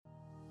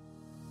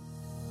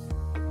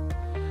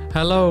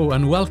Hello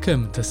and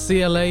welcome to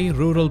CLA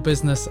Rural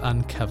Business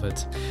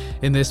Uncovered.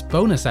 In this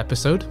bonus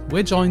episode,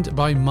 we're joined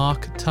by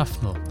Mark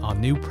Tufnell, our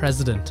new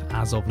president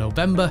as of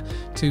November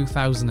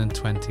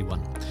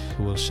 2021,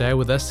 who will share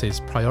with us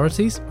his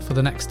priorities for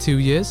the next 2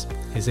 years,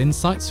 his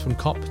insights from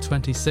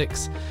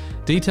COP26,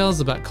 details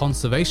about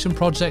conservation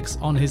projects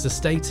on his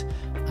estate,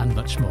 and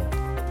much more.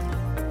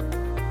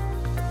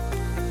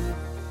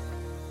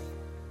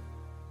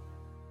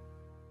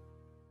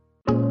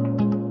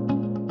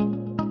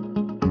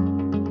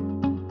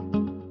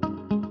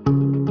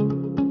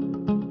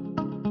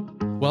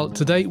 Well,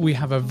 today we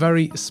have a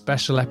very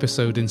special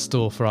episode in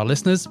store for our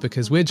listeners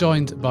because we're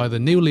joined by the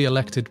newly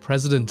elected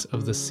president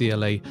of the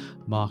CLA,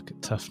 Mark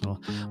Tufnell.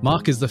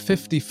 Mark is the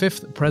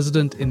 55th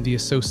president in the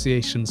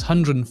association's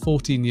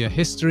 114-year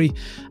history,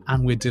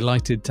 and we're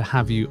delighted to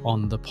have you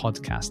on the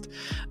podcast.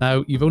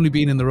 Now, you've only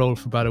been in the role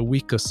for about a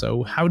week or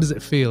so. How does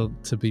it feel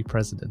to be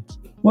president?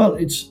 Well,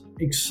 it's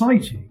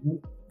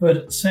exciting, but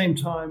at the same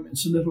time,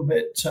 it's a little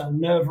bit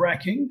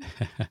nerve-wracking.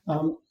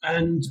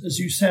 And as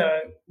you say, I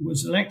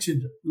was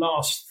elected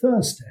last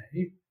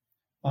Thursday.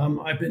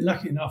 I've been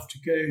lucky enough to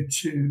go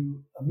to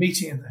a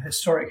meeting at the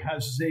Historic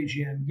Houses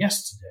AGM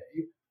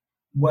yesterday,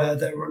 where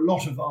there were a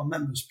lot of our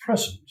members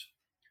present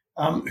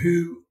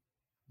who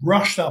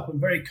rushed up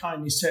and very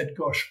kindly said,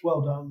 gosh,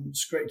 well done,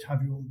 it's great to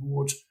have you on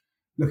board,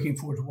 looking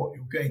forward to what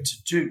you're going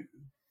to do.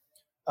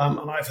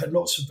 And I've had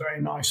lots of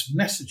very nice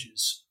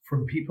messages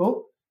from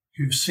people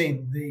who've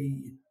seen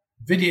the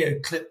video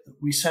clip that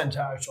we sent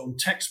out on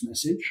text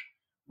message,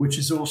 which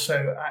is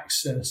also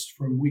accessed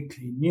from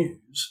Weekly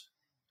News.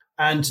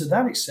 And to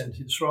that extent,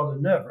 it's rather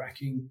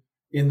nerve-wracking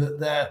in that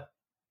their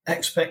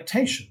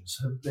expectations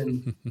have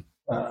been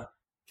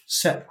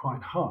set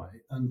quite high.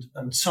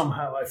 And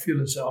somehow I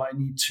feel as though I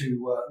need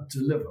to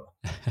deliver.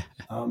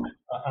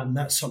 And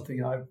that's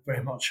something I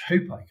very much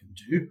hope I can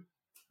do.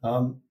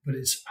 But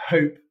it's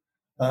hope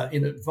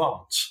in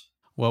advance.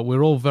 Well,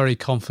 we're all very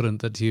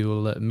confident that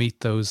you'll meet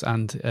those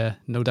and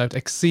no doubt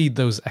exceed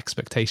those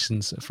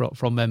expectations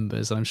from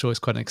members. And I'm sure it's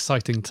quite an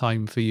exciting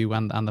time for you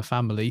and the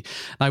family.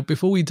 Now,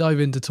 before we dive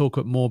in to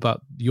talk more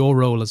about your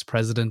role as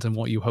president and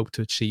what you hope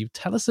to achieve,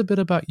 tell us a bit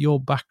about your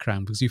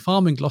background, because you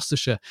farm in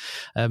Gloucestershire.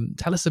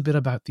 Tell us a bit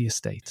about the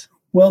estate.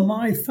 Well,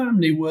 my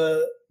family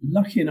were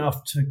lucky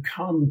enough to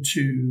come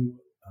to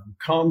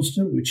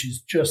Calmsden, which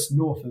is just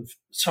north of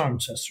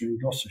Cirencester in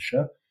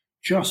Gloucestershire,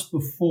 just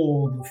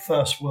before the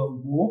First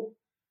World War.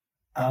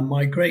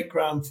 My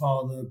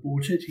great-grandfather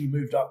bought it. He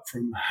moved up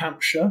from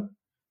Hampshire,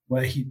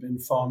 where he'd been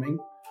farming,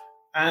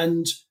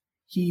 and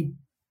he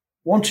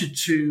wanted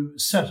to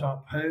set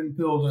up home,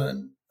 build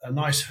a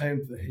nice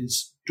home for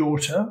his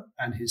daughter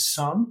and his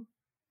son.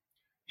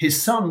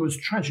 His son was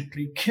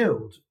tragically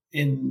killed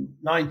in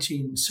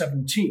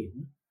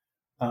 1917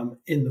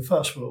 in the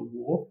First World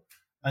War,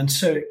 and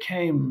so it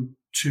came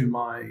to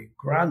my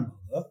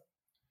grandmother,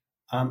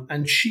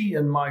 and she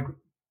and my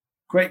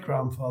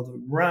great-grandfather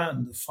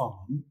ran the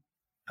farm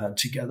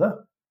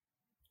together.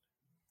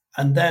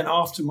 And then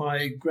after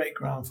my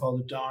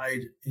great-grandfather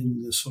died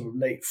in the sort of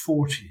late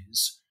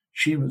 40s,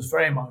 she was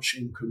very much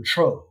in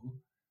control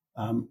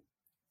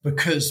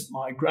because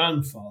my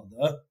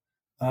grandfather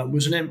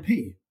was an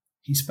MP.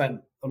 He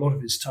spent a lot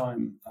of his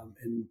time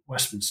in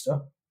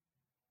Westminster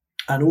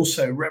and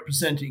also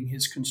representing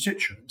his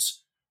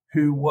constituents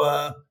who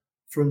were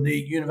from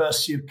the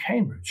University of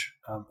Cambridge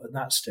at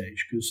that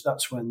stage, because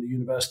that's when the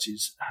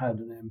universities had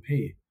an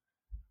MP.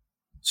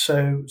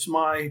 So it's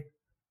my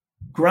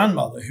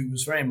grandmother who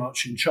was very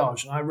much in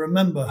charge. And I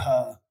remember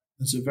her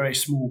as a very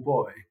small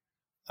boy.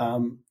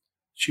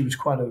 She was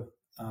quite a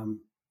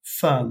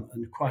firm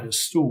and quite a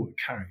stalwart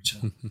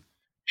character.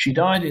 She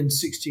died in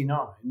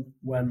 1969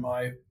 when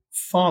my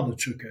father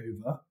took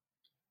over.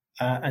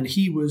 And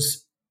he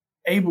was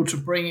able to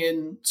bring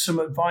in some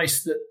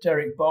advice that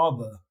Derek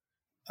Barber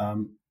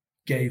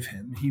gave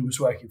him. He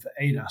was working for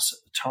ADAS at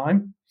the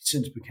time. He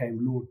since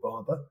became Lord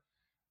Barber.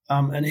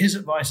 And his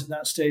advice at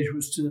that stage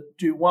was to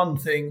do one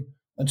thing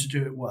and to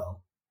do it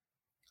well.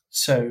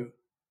 So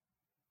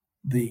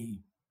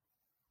the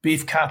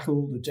beef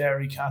cattle, the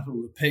dairy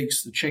cattle, the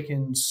pigs, the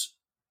chickens,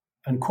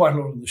 and quite a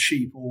lot of the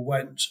sheep all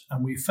went,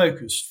 and we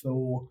focused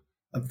for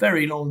a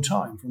very long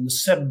time, from the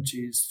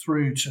 70s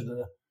through to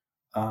the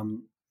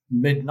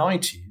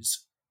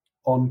mid-90s,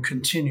 on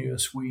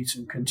continuous wheat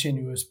and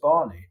continuous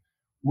barley,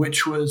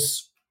 which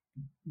was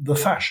the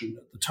fashion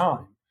at the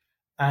time.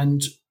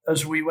 And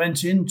as we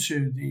went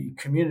into the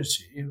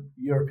community,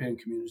 European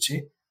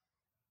community,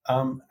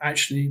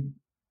 actually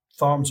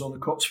farms on the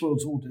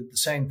Cotswolds all did the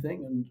same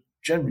thing. And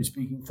generally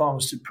speaking,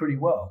 farmers did pretty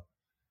well.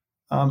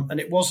 And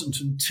it wasn't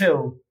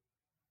until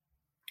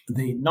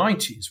the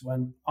 90s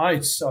when I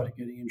started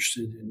getting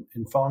interested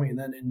in farming. And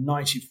then in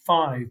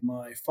 95,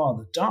 my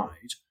father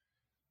died,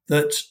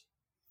 that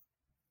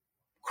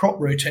crop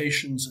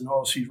rotations and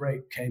oilseed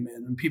rape came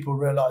in, and people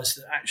realized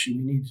that actually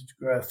we needed to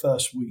grow our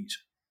first wheat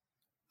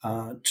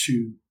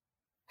to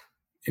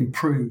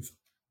improve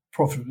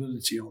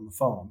profitability on the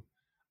farm.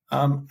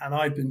 And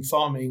I'd been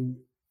farming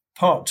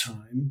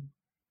part-time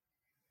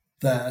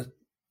there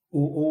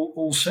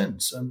all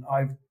since. And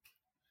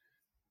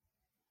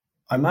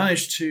I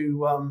managed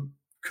to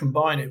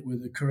combine it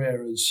with a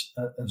career as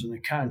an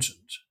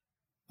accountant.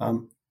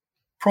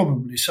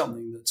 Probably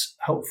something that's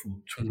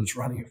helpful towards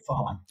running a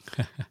farm.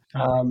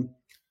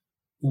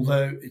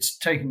 Although it's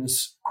taken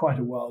us quite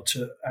a while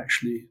to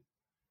actually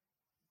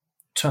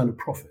turn a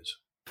profit.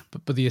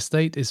 But the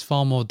estate is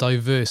far more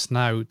diverse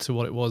now to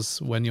what it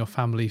was when your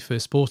family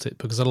first bought it,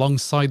 because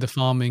alongside the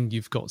farming,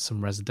 you've got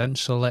some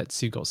residential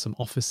lets, you've got some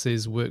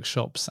offices,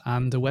 workshops,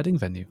 and a wedding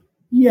venue.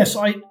 Yes,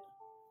 I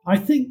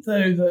think,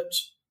 though, that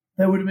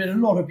there would have been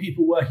a lot of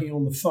people working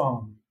on the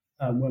farm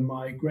when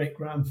my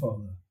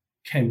great-grandfather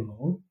came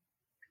along,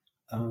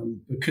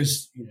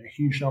 because a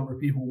huge number of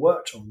people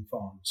worked on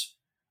farms.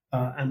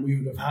 And we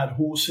would have had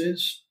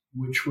horses,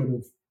 which would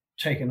have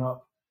taken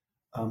up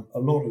a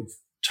lot of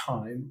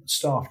time,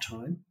 staff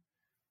time.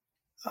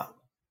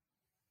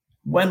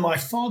 When my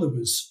father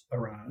was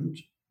around,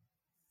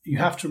 you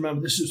have to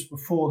remember this was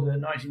before the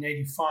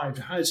 1985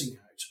 Housing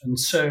Act. And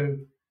so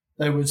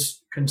there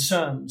was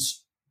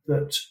concerns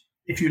that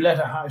if you let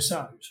a house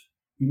out,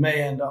 you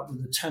may end up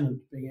with the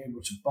tenant being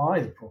able to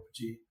buy the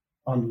property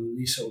under the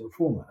Leasehold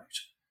Reform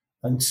Act.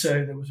 And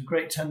so there was a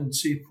great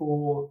tendency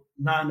for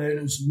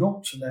landowners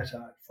not to let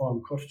out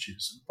farm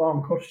cottages. And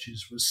farm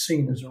cottages was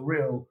seen as a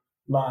real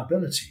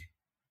liability.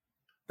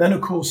 Then,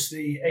 of course,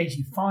 the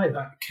 85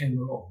 Act came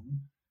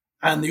along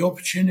and the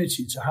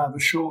opportunity to have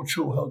assured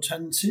short-held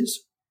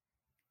tenancies.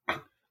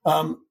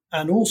 And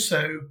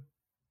also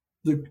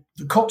the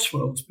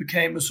Cotswolds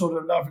became a sort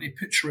of lovely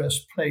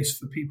picturesque place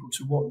for people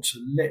to want to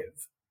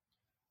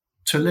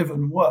live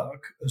and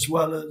work, as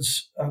well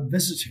as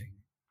visiting.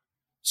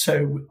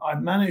 So I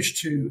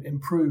managed to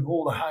improve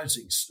all the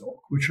housing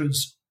stock, which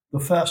was the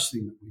first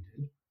thing that we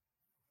did.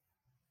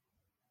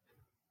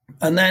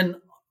 And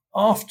then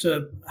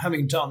after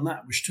having done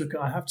that, which took,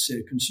 I have to say,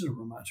 a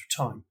considerable amount of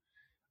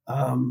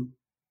time,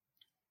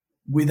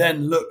 we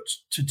then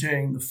looked to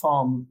doing the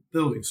farm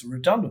buildings, the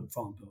redundant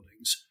farm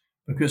buildings,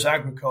 because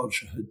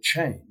agriculture had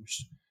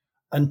changed,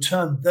 and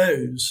turned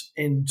those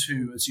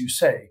into, as you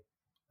say,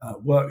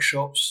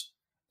 workshops,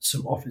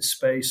 some office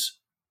space.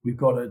 We've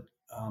got a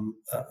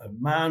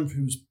man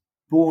who was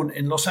born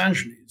in Los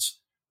Angeles,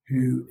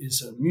 who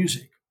is a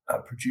music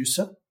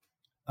producer.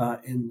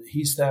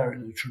 He's there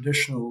in a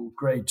traditional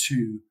Grade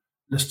 2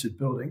 listed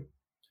building.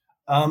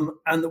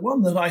 And the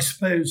one that I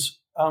suppose,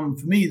 for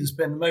me, has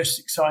been the most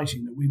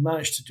exciting that we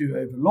managed to do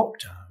over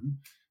lockdown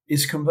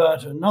is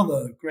convert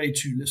another Grade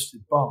 2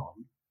 listed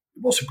barn.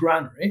 It was a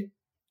granary.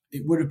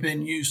 It would have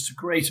been used to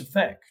great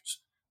effect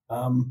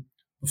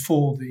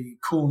before the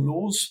corn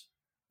laws,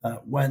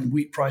 when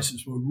wheat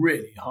prices were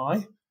really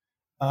high,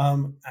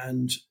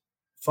 and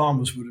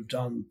farmers would have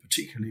done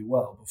particularly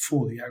well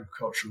before the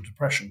agricultural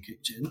depression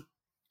kicked in.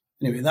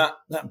 Anyway,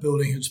 that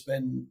building has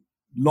been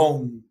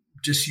long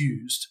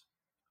disused.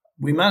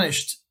 We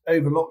managed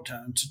over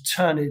lockdown to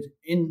turn it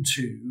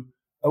into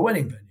a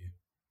wedding venue.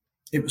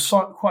 It was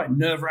quite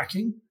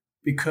nerve-wracking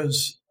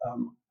because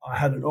I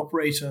had an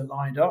operator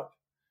lined up,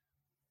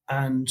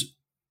 and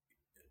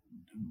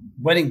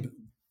wedding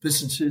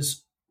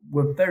businesses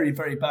were very,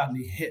 very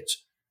badly hit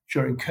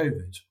during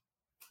COVID.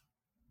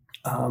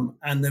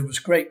 And there was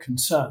great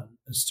concern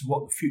as to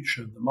what the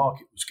future of the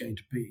market was going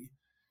to be.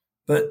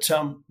 But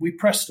we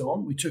pressed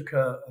on. We took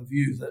a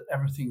view that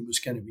everything was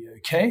going to be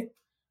okay.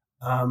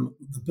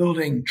 The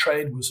building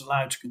trade was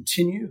allowed to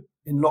continue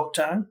in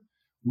lockdown.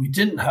 We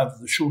didn't have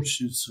the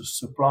shortages of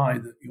supply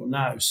that you're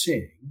now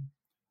seeing.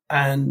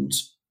 And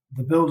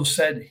the builder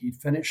said he'd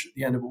finish at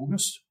the end of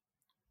August.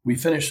 We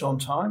finished on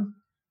time.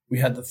 We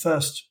had the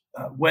first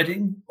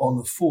wedding on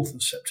the 4th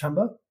of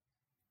September.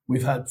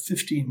 We've had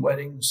 15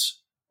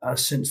 weddings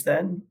since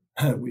then.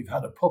 We've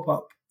had a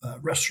pop-up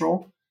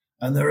restaurant,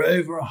 and there are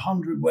over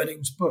 100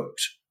 weddings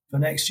booked for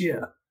next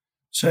year.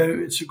 So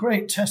it's a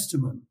great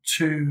testament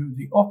to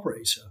the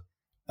operator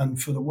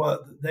and for the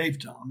work that they've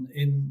done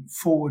in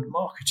forward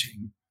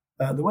marketing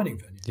the wedding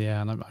venue.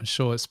 Yeah, and I'm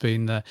sure it's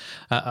been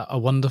a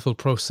wonderful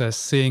process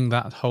seeing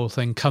that whole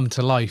thing come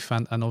to life,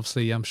 and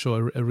obviously I'm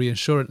sure a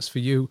reassurance for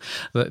you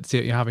that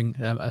you're having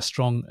a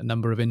strong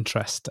number of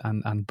interest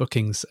and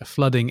bookings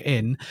flooding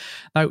in.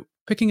 Now,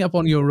 picking up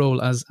on your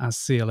role as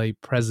CLA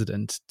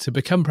president, to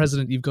become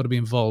president, you've got to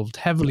be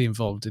heavily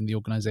involved in the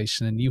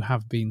organisation, and you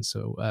have been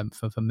so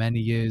for many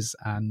years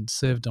and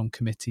served on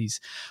committees.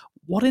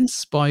 What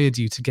inspired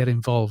you to get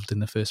involved in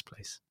the first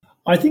place?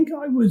 I think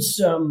I was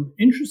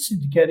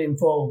interested to get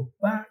involved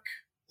back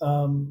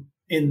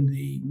in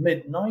the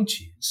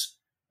mid-90s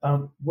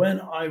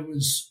when I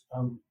was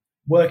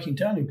working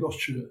down in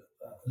Gloucestershire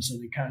as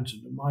an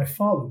accountant, and my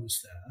father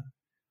was there.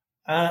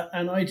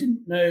 And I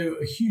didn't know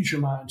a huge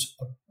amount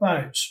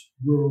about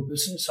rural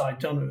business. I'd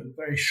done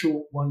a very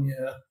short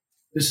 1-year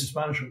business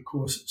management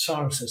course at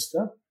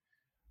Cirencester.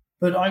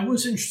 But I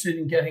was interested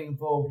in getting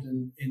involved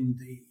in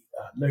the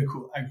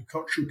local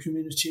agricultural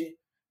community,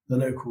 the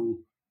local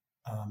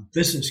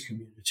business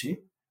community.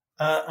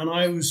 And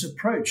I was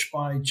approached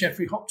by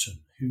Geoffrey Hopton,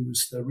 who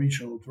was the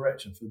regional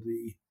director for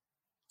the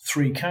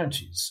 3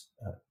 counties,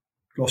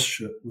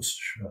 Gloucestershire,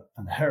 Worcestershire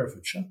and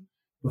Herefordshire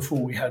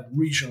before we had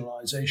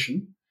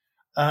regionalisation.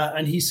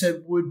 And he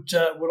said, would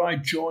I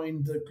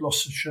join the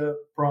Gloucestershire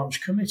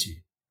branch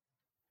committee,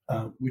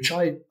 which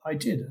I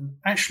did. And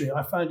actually,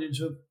 I found it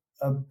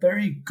a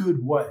very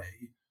good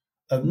way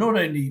of not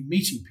only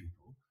meeting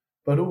people,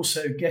 but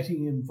also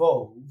getting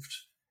involved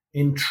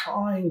in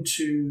trying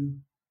to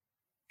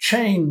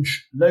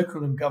change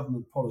local and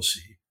government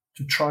policy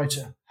to try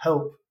to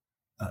help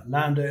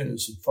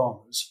landowners and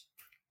farmers,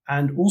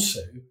 and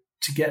also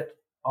to get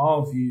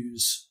our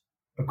views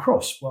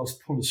across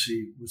whilst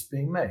policy was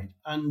being made.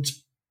 And,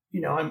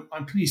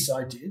 I'm pleased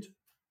I did.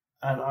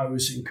 And I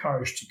was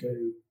encouraged to go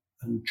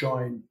and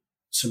join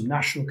some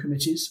national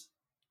committees,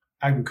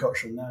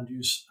 agriculture and land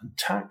use and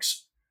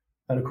tax.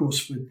 And of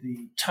course, with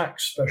the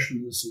tax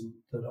specialism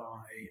that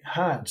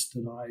I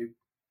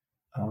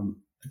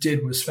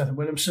did with Smith &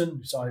 Williamson,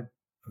 because I'm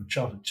a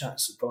chartered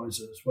tax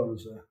advisor as well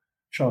as a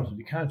chartered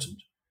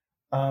accountant,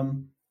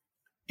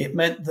 it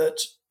meant that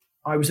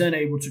I was then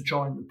able to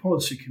join the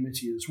policy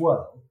committee as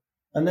well.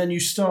 And then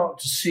you start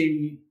to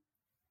see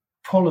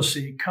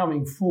policy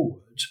coming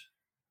forward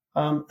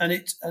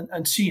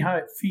and see how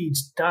it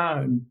feeds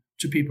down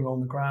to people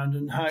on the ground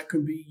and how it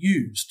can be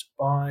used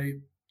by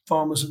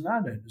farmers and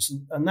landowners.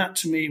 And that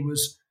to me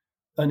was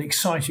an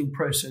exciting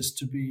process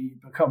to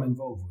become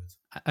involved with.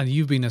 And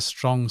you've been a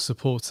strong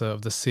supporter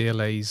of the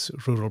CLA's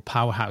Rural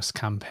Powerhouse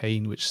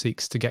campaign, which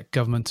seeks to get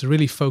government to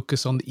really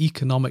focus on the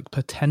economic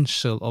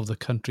potential of the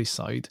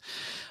countryside.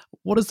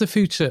 What is the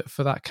future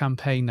for that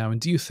campaign now?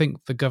 And do you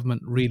think the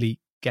government really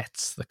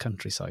gets the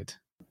countryside?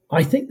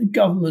 I think the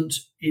government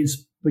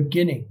is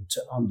beginning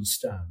to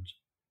understand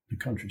the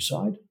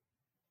countryside.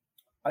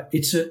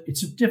 It's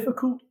a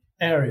difficult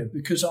area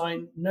because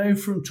I know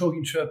from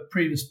talking to a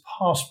previous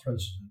past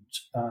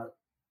president,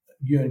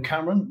 Ewan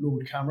Cameron,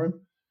 Lord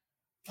Cameron,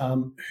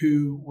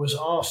 who was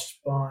asked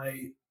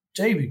by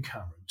David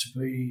Cameron to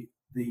be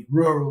the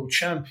rural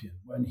champion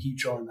when he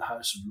joined the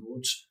House of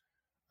Lords.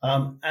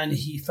 And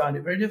he found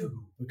it very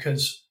difficult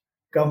because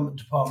government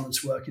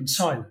departments work in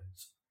silos.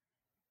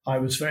 I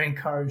was very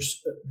encouraged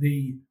at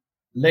the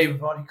Labour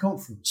Party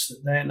conference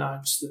that they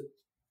announced that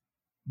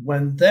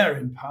when they're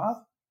in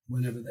power,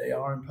 whenever they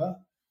are in power,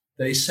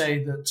 they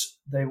say that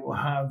they will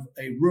have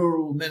a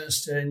rural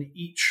minister in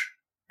each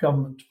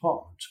government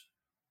department.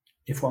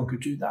 If one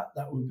could do that,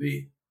 that would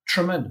be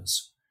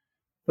tremendous.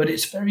 But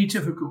it's very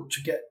difficult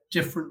to get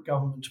different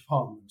government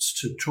departments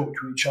to talk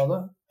to each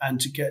other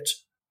and to get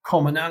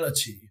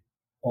commonality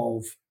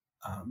of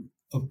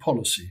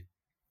policy.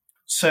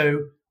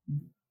 So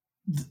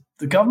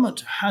the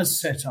government has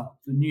set up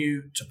the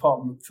new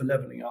Department for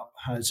Levelling Up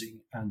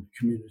Housing and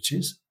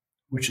Communities,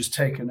 which has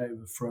taken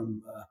over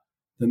from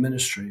the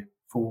Ministry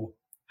for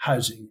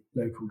Housing,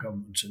 Local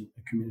Government and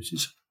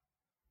Communities.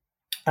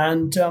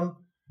 And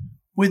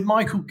with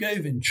Michael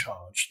Gove in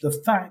charge, the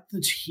fact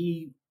that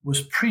he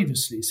was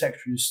previously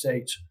Secretary of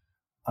State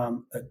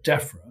at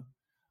DEFRA,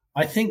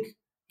 I think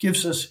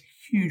gives us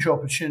huge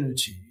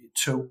opportunity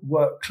to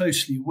work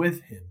closely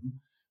with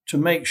him to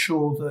make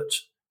sure that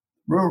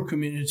rural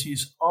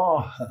communities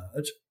are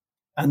heard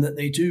and that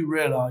they do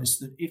realise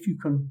that if you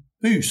can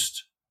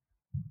boost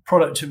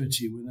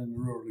productivity within the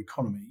rural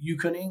economy, you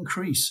can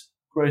increase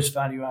gross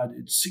value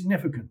added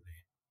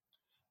significantly.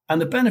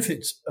 And the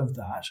benefits of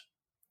that,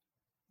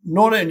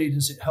 not only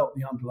does it help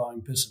the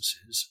underlying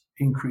businesses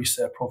increase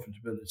their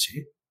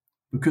profitability,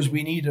 because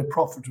we need a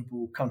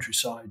profitable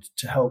countryside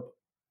to help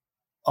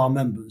our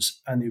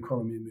members and the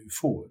economy move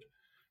forward,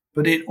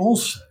 but it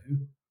also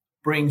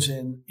brings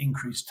in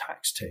increased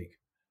tax take.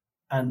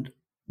 And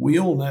we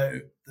all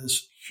know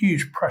there's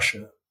huge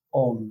pressure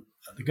on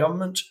the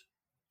government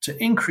to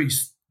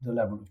increase the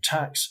level of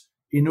tax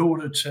in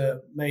order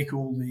to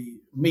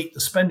meet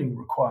the spending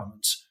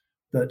requirements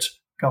that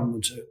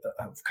government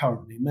have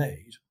currently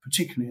made,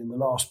 particularly in the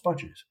last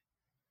budget.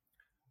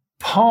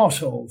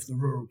 Part of the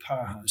Rural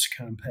Powerhouse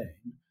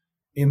campaign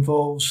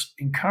involves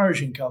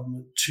encouraging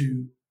government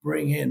to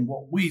bring in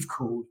what we've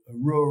called a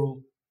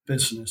rural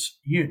business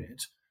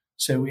unit.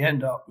 So we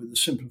end up with a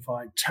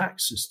simplified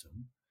tax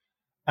system.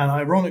 And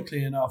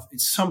ironically enough,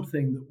 it's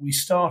something that we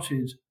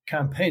started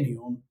campaigning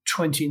on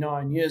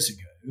 29 years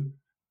ago.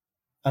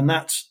 And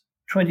that's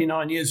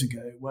 29 years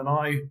ago when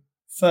I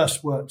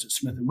first worked at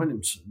Smith &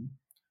 Williamson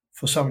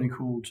for somebody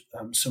called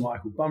Sir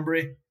Michael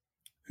Bunbury,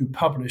 who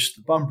published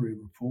the Bunbury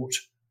Report,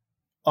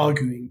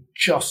 arguing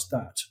just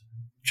that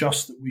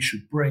we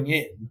should bring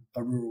in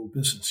a rural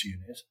business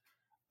unit.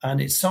 And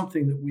it's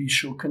something that we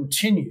shall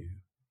continue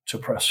to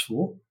press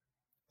for.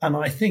 And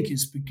I think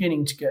is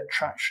beginning to get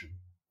traction.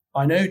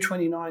 I know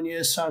 29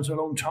 years sounds a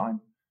long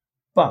time,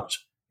 but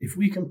if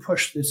we can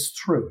push this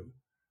through,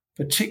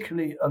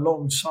 particularly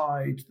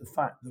alongside the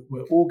fact that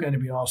we're all going to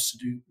be asked to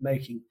do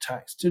making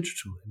tax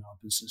digital in our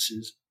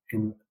businesses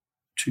in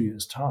 2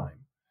 years'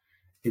 time,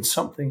 it's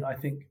something I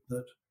think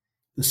that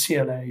the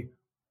CLA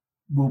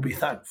will be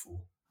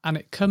thankful And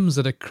it comes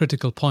at a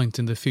critical point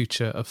in the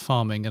future of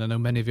farming. And I know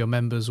many of your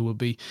members will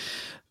be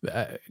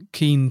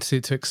keen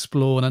to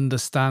explore and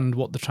understand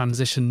what the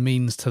transition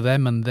means to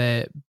them and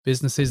their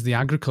businesses, the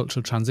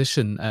agricultural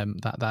transition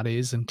that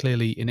is. And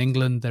clearly in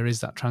England, there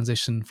is that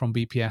transition from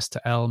BPS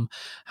to ELM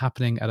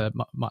happening at a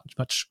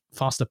much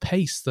faster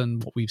pace than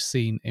what we've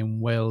seen in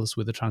Wales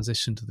with the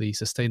transition to the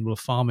Sustainable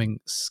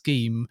Farming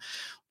Scheme.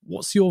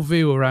 What's your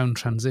view around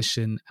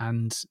transition?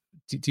 And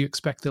do you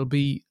expect there'll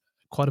be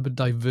quite a bit of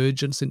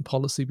divergence in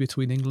policy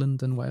between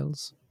England and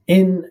Wales?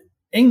 In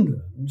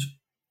England,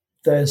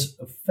 there's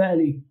a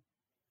fairly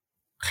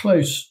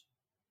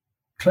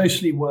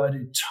closely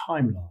worded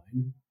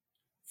timeline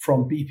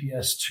from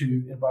BPS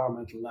to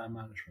environmental land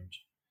management,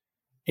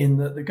 in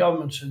that the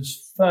government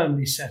has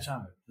firmly set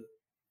out that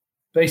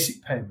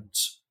basic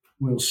payments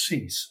will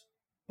cease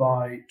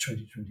by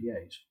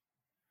 2028.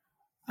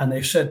 And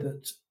they've said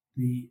that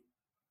the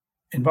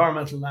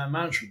environmental land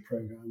management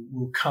programme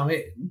will come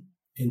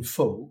in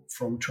full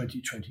from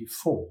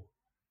 2024.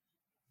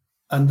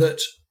 And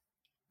that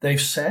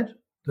they've said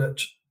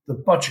that the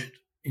budget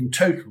in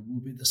total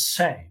will be the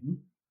same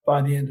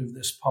by the end of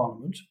this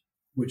Parliament,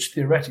 which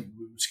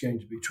theoretically was going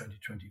to be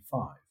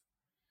 2025.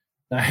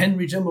 Now,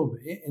 Henry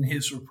Dimbleby, in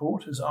his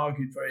report, has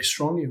argued very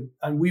strongly,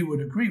 and we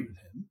would agree with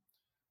him,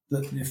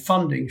 that the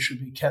funding should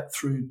be kept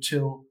through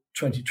till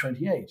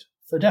 2028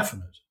 for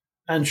definite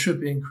and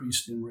should be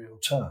increased in real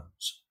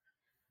terms.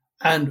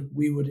 And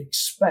we would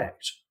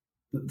expect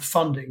that the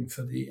funding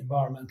for the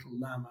environmental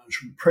land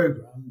management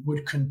programme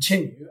would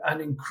continue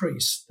and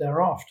increase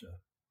thereafter.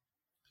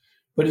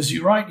 But as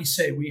you rightly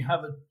say, we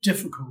have a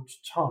difficult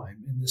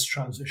time in this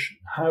transition,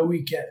 how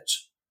we get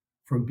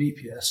from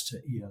BPS to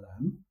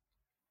ELM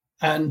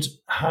and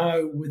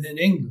how within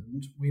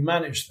England we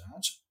manage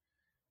that.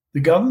 The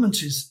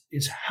government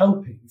is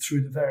helping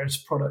through the various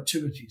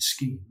productivity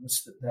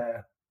schemes that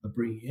they're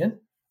bringing in,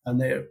 and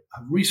they have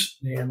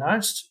recently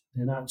announced,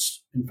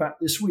 in fact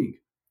this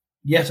week,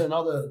 yet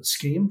another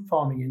scheme,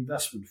 Farming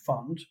Investment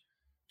Fund,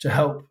 to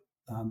help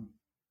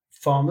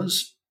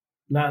farmers,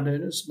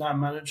 landowners, land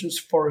managers,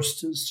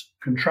 foresters,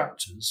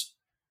 contractors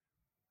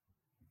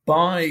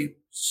buy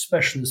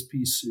specialist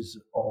pieces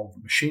of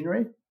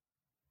machinery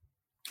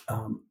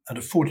at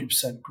a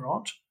 40%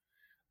 grant.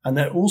 And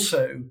they're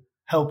also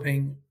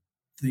helping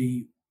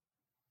the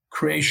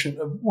creation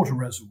of water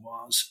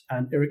reservoirs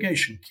and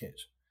irrigation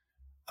kit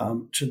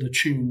to the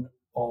tune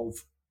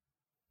of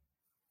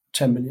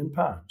 £10 million.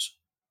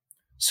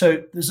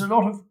 So there's a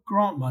lot of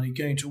grant money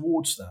going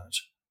towards that.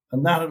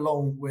 And that,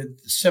 along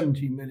with the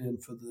 17 million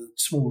for the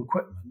small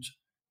equipment,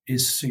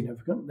 is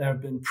significant. There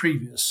have been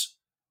previous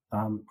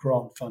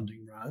grant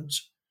funding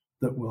rounds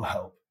that will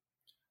help.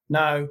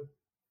 Now,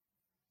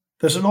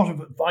 there's a lot of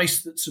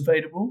advice that's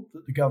available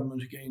that the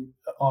government, again,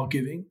 are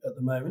giving at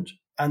the moment,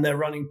 and they're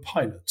running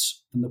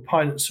pilots. And the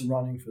pilots are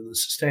running for the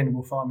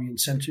Sustainable Farming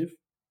Incentive.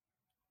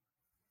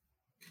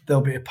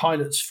 There'll be a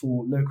pilot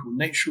for local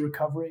nature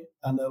recovery,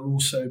 and there'll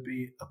also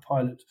be a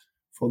pilot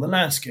for the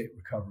landscape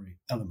recovery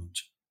element.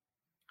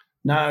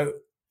 Now,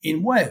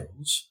 in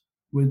Wales,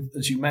 with,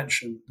 as you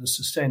mentioned, the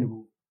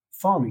Sustainable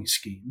Farming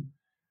Scheme,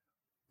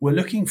 we're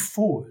looking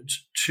forward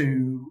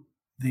to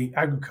the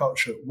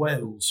Agriculture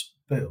Wales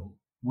Bill,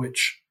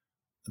 which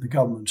the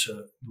government,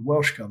 the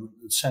Welsh government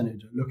and the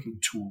Senate are looking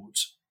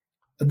towards.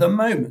 At the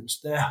moment,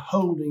 they're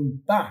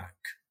holding back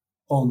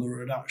on the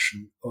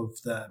reduction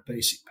of their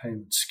basic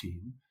payment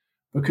scheme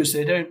because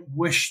they don't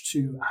wish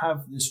to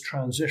have this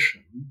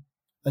transition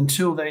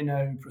until they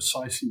know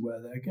precisely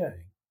where they're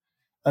going.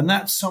 And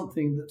that's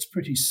something that's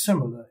pretty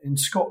similar in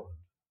Scotland.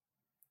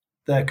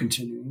 They're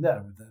continuing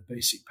there with their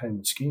basic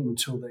payment scheme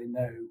until they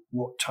know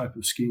what type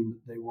of scheme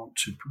they want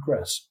to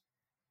progress.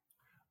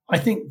 I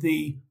think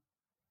the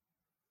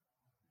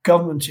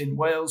government in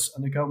Wales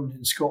and the government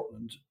in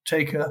Scotland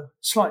take a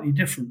slightly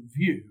different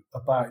view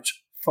about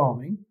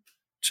farming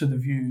to the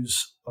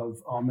views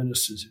of our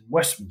ministers in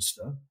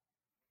Westminster.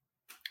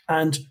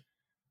 And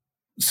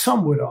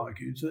some would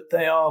argue that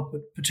they are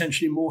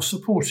potentially more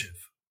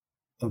supportive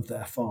of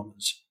their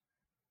farmers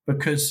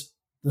because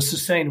the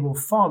Sustainable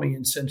Farming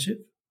Incentive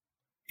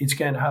is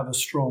going to have a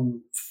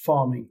strong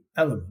farming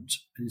element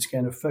and it's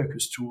going to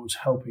focus towards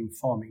helping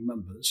farming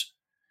members.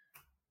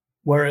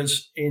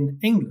 Whereas in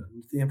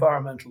England, the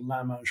Environmental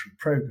Land Management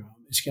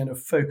Programme is going to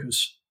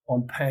focus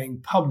on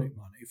paying public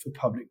money for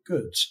public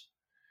goods.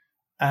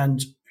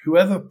 And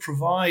whoever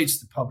provides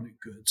the public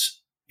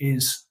goods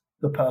is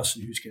the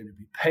person who's going to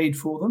be paid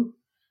for them.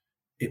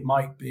 It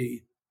might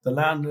be the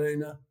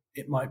landowner,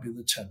 it might be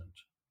the tenant.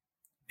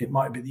 It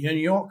might be the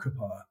owner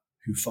occupier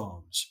who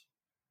farms.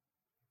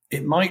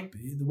 It might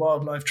be the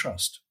Wildlife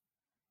Trust.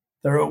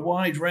 There are a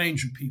wide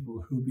range of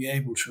people who will be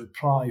able to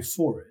apply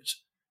for it,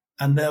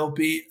 and there'll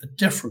be a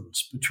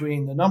difference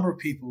between the number of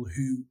people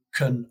who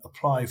can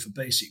apply for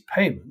basic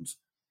payment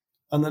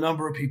and the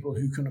number of people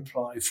who can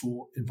apply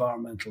for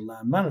environmental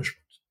land management.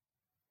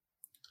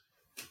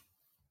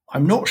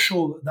 I'm not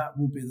sure that that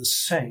will be the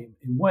same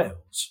in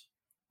Wales.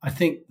 I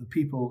think the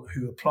people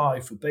who apply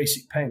for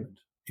basic payment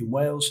in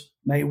Wales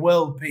may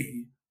well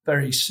be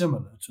very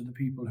similar to the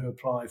people who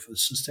apply for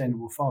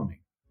sustainable farming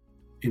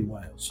in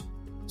Wales.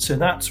 So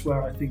that's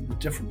where I think the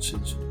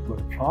differences will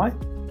apply.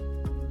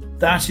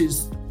 That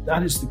is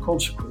the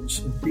consequence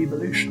of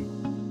devolution.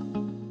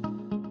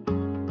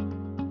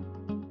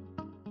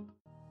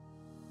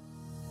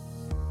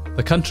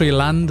 The Country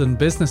Land and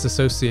Business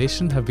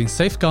Association have been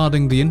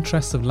safeguarding the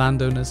interests of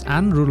landowners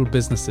and rural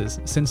businesses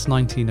since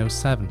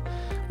 1907.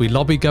 We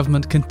lobby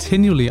government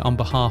continually on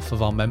behalf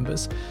of our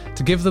members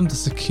to give them the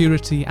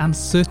security and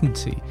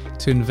certainty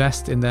to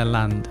invest in their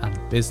land and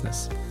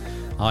business.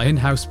 Our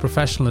in-house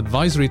professional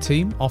advisory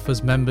team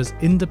offers members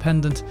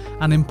independent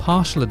and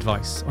impartial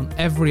advice on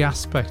every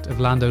aspect of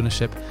land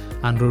ownership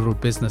and rural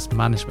business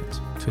management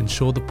to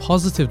ensure the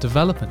positive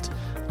development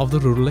of the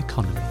rural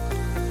economy.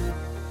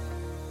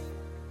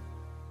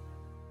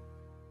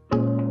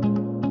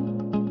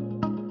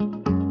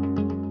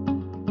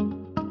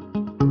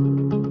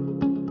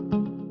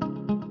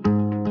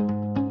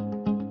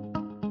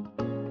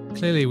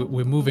 Clearly,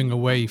 we're moving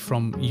away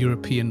from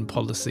European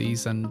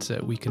policies, and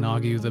we can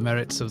argue the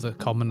merits of the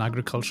Common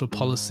Agricultural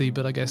Policy,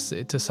 but I guess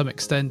to some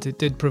extent it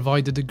did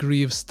provide a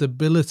degree of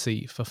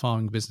stability for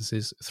farming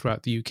businesses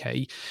throughout the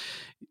UK.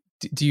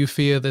 Do you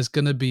fear there's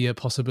going to be a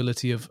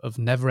possibility of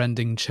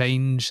never-ending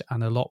change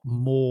and a lot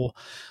more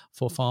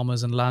for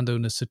farmers and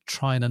landowners to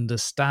try and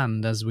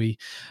understand as we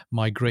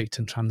migrate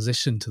and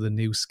transition to the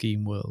new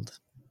scheme world?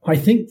 I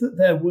think that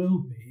there will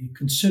be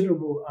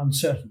considerable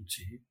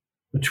uncertainty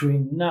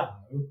between now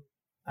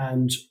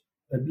and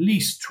at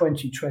least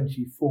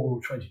 2024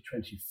 or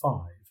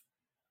 2025.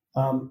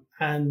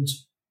 And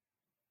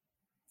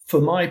for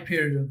my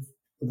period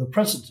of the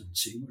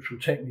presidency, which will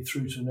take me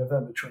through to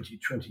November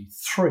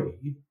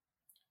 2023,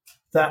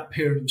 that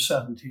period of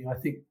certainty, I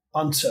think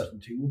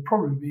uncertainty will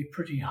probably be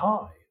pretty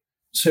high.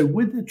 So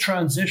with the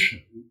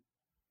transition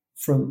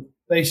from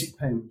basic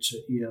payment to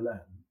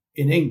ELM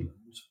in England,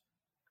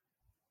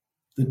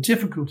 the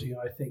difficulty,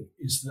 I think,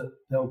 is that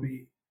there'll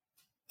be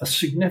a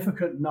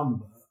significant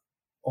number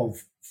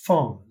of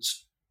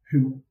farmers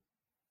who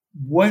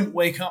won't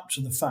wake up to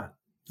the fact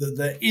that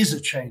there is a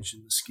change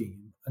in the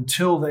scheme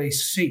until they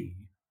see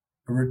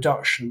a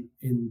reduction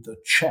in the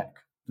cheque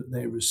that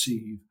they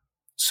receive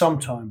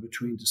sometime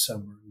between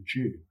December and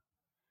June.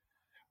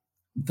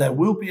 There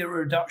will be a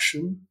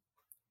reduction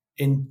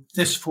in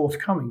this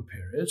forthcoming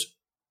period.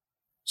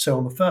 So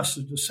on the 1st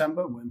of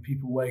December, when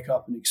people wake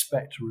up and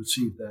expect to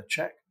receive their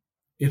cheque,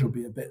 it'll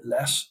be a bit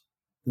less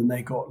than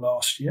they got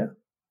last year.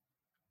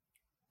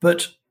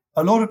 But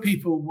a lot of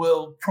people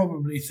will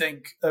probably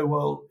think, oh,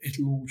 well,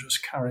 it'll all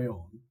just carry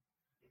on.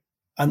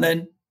 And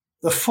then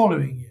the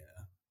following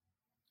year,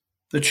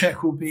 the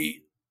cheque will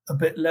be a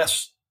bit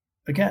less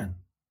again.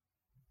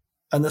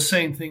 And the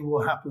same thing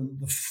will happen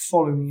the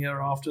following year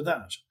after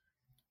that.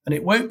 And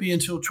it won't be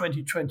until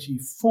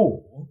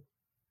 2024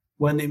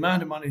 when the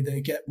amount of money they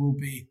get will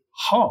be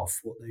half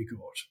what they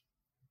got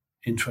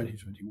in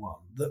 2021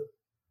 that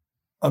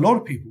a lot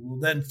of people will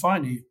then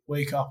finally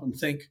wake up and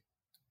think,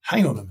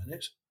 hang on a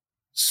minute,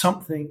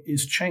 something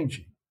is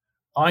changing.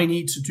 I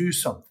need to do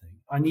something.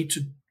 I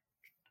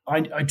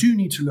do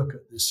need to look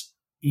at this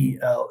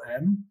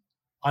ELM.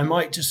 I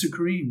might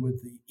disagree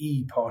with the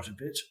E part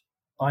of it.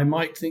 I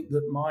might think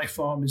that my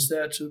farm is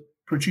there to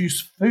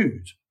produce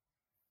food.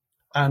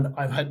 And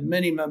I've had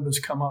many members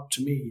come up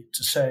to me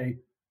to say,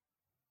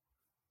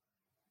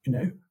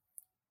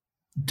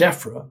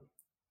 DEFRA,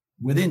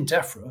 within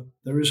DEFRA,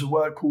 there is a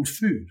word called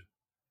food.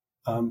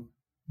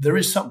 There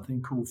is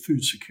something called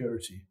food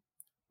security.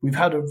 We've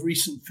had a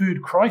recent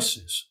food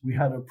crisis. We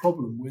had a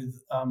problem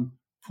with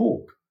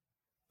pork.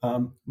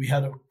 We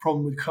had a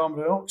problem with carbon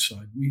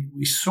dioxide.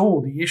 We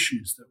saw the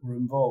issues that were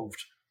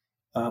involved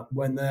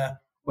when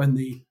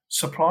the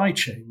supply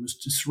chain was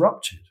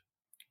disrupted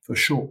for a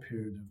short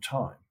period of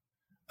time.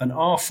 And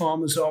our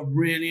farmers are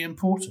really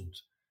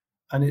important.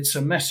 And it's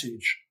a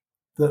message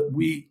that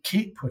we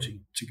keep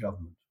putting to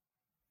government.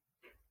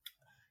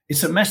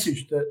 It's a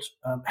message that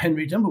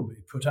Henry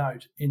Dimbleby put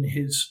out in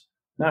his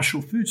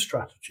National Food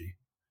Strategy.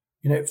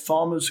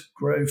 Farmers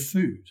grow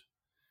food.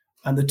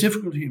 And the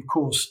difficulty, of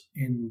course,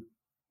 in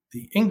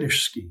the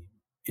English scheme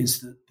is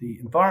that the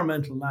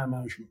Environmental Land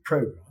Management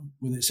Programme,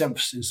 with its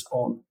emphasis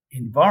on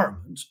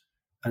environment,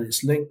 and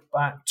it's linked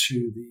back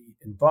to the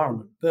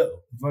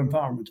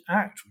Environment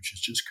Act, which has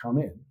just come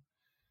in,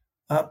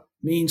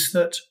 means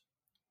that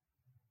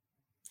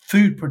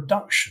food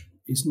production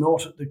is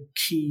not at the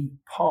key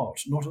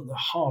part, not at the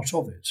heart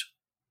of it.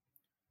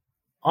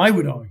 I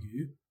would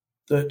argue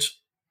that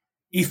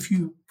if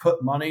you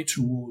put money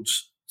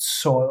towards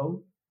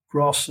soil,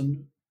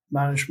 grassland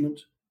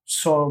management,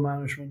 soil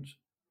management,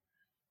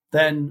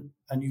 and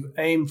you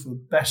aim for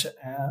better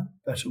air,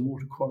 better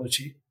water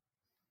quality,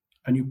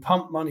 and you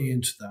pump money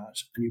into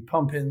that, and you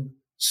pump in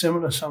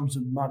similar sums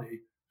of money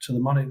to the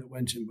money that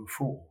went in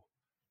before,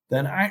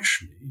 then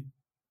actually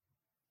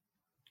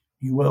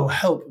you will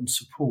help and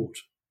support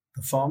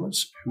the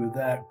farmers who are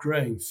there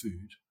growing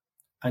food,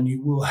 and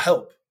you will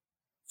help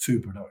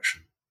food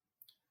production.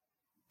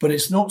 But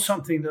it's not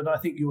something that I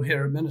think you'll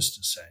hear a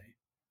minister say,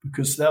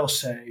 because they'll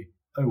say,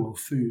 oh, well,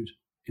 food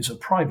is a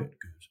private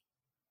good.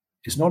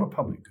 It's not a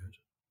public good,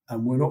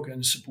 and we're not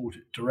going to support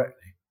it directly.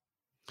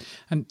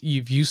 And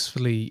you've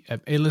usefully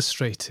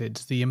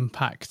illustrated the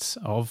impact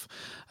of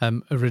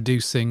a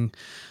reducing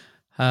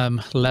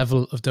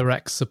level of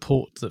direct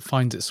support that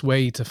finds its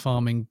way to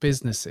farming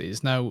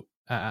businesses. Now,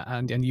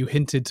 and you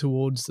hinted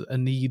towards a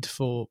need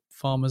for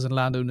farmers and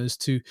landowners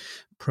to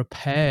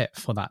prepare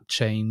for that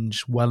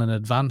change well in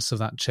advance of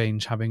that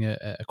change having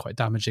a quite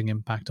damaging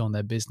impact on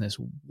their business.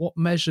 What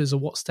measures or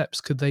what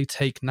steps could they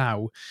take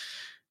now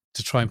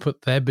to try and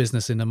put their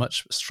business in a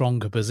much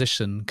stronger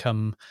position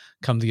come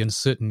the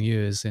uncertain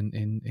years in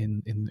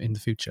the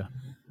future?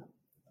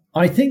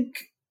 I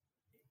think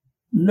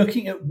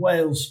looking at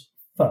Wales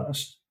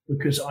first,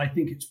 because I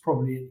think it's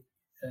probably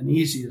an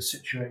easier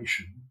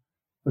situation,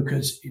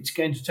 because it's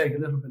going to take a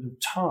little bit of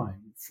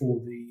time for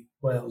the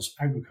Wales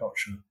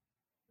Agriculture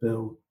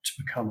Bill to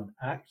become an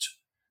act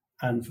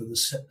and for the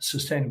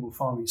Sustainable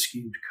Farming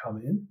Scheme to come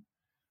in.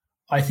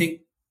 I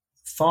think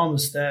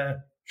farmers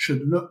there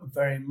should look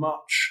very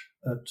much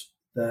at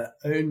their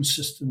own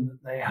system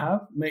that they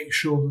have, make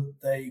sure that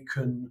they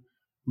can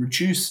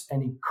reduce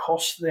any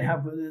costs they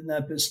have within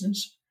their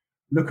business,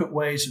 look at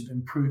ways of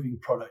improving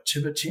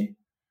productivity,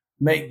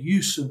 make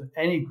use of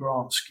any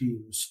grant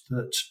schemes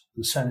that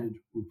the Senedd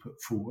will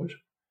put forward,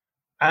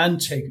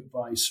 and take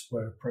advice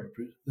where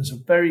appropriate. There's a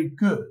very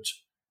good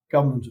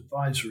government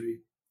advisory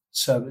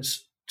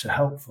service to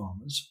help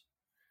farmers.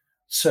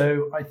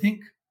 So I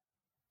think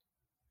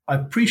I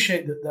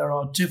appreciate that there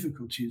are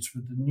difficulties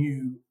with the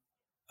new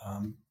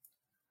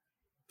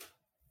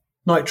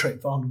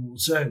nitrate vulnerable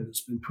zone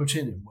that's been put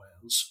in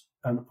Wales,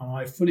 and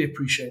I fully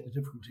appreciate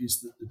the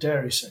difficulties that the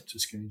dairy sector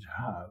is going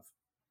to have.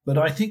 But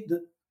I think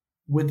that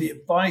with the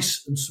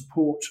advice and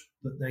support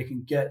that they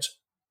can get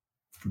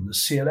from the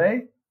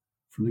CLA,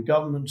 from the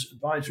government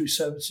advisory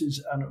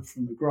services, and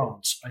from the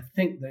grants, I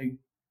think they,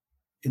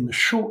 in the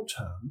short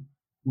term,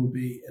 will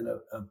be in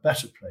a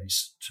better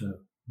place to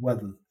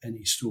weather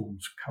any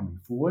storms coming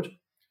forward.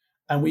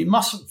 And we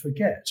mustn't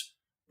forget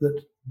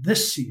that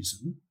this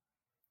season,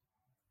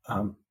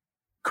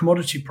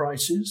 commodity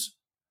prices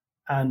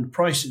and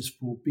prices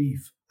for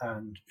beef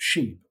and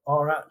sheep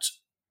are at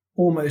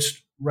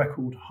almost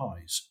record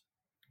highs.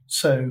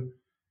 So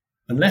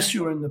unless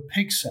you're in the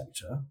pig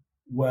sector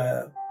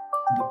where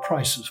the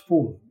price has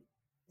fallen,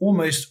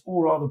 almost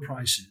all other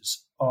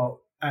prices are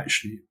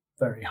actually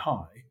very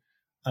high.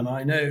 And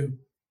I know,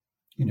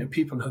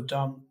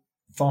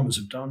 farmers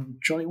have done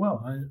jolly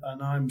well.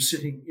 And I'm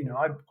sitting,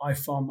 I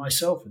farm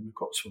myself in the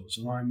Cotswolds,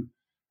 and I'm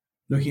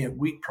looking at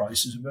wheat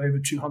prices of over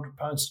 £200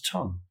 a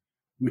tonne,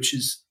 which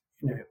is,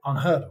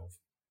 unheard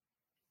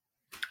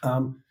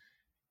of.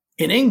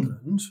 In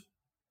England,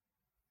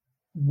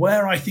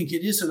 where I think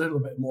it is a little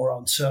bit more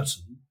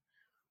uncertain,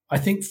 I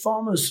think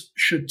farmers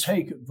should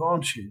take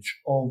advantage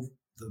of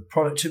the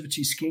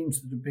productivity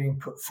schemes that are being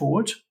put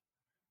forward,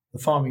 the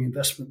Farming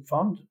Investment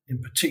Fund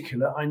in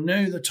particular. I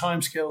know the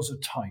timescales are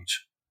tight.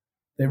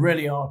 They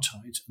really are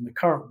tight. And the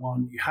current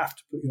one, you have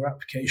to put your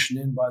application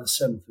in by the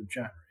 7th of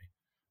January.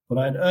 But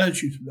I'd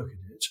urge you to look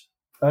at it,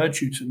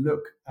 urge you to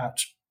look at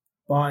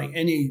buying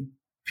any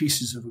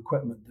pieces of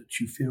equipment that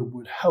you feel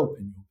would help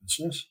in your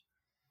business.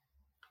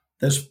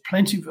 There's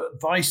plenty of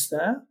advice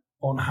there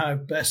on how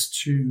best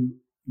to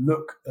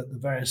look at the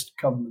various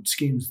government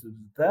schemes that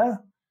are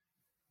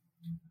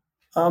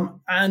there.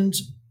 And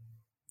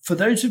for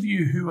those of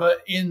you who are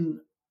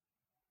in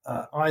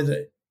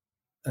either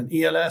an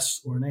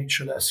ELS or an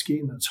HLS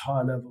scheme, that's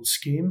higher level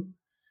scheme,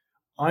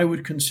 I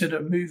would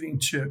consider moving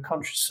to a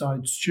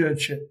countryside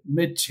stewardship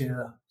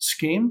mid-tier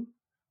scheme,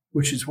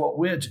 which is what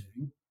we're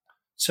doing.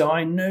 So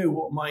I know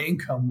what my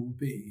income will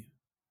be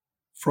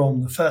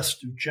from the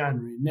 1st of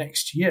January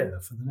next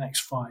year for the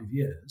next 5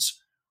 years,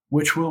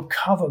 which will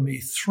cover me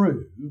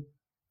through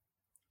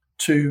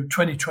to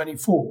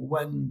 2024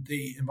 when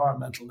the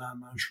Environmental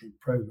Land Management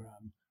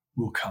Programme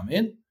will come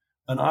in.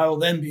 And I will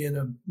then be in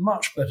a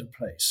much better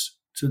place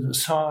to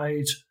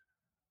decide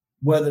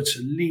whether to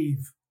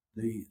leave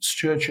the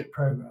stewardship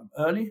programme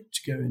early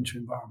to go into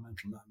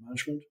environmental land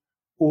management,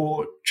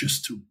 or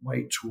just to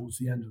wait towards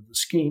the end of the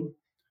scheme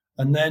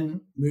and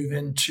then move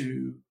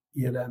into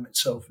ELM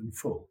itself in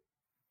full.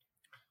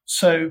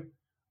 So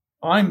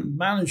I'm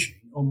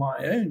managing on my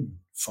own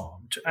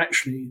farm to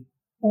actually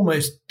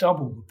almost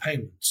double the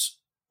payments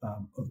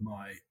of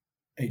my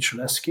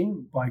HLS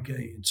scheme by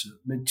going into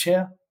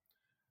mid-tier.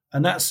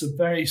 And that's a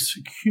very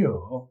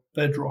secure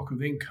bedrock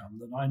of income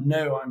that I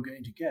know I'm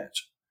going to get.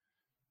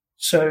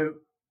 So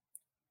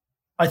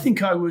I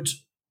think I would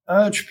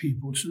urge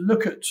people to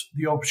look at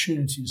the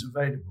opportunities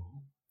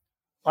available.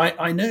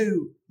 I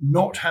know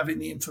not having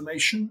the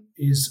information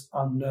is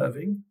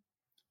unnerving,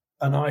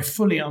 and I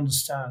fully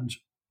understand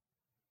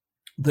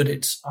that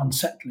it's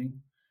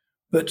unsettling,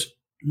 but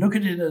look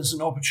at it as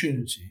an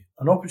opportunity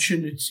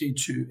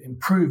to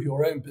improve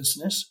your own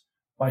business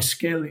by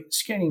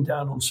scaling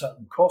down on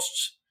certain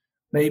costs,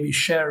 maybe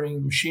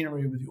sharing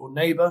machinery with your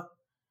neighbour,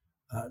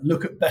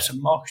 look at better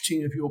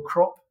marketing of your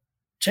crop,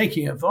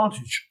 taking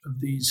advantage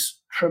of these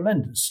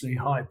tremendously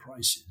high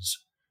prices.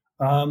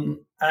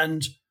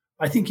 And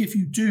I think if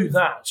you do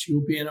that,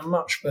 you'll be in a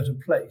much better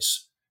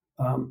place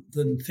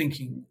than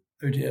thinking,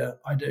 oh dear,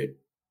 I don't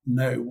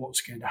know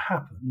what's going to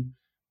happen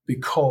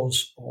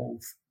because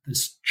of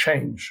this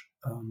change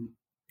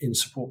in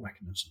support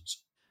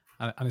mechanisms.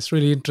 And it's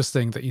really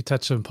interesting that you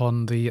touch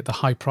upon the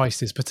high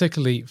prices,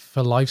 particularly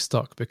for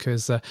livestock,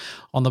 because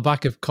on the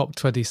back of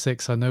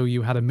COP26, I know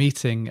you had a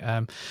meeting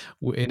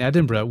in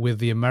Edinburgh with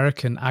the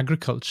American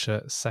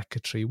Agriculture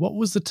Secretary. What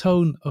was the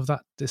tone of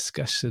that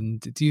discussion?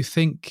 Do you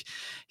think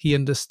he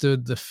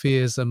understood the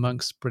fears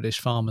amongst British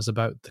farmers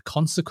about the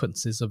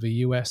consequences of a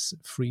US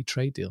free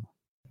trade deal?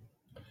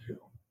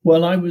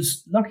 Well, I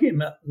was lucky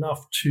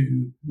enough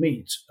to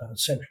meet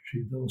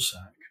Secretary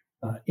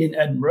Vilsack in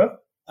Edinburgh,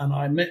 and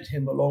I met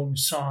him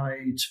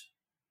alongside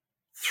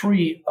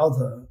 3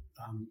 other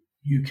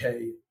UK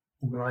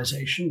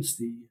organisations,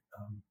 the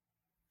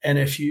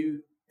NFU,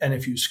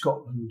 NFU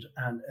Scotland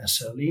and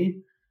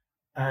SLE,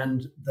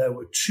 and there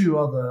were 2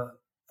 other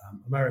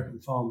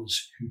American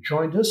farmers who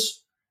joined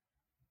us,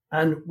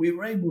 and we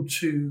were able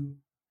to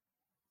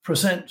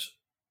present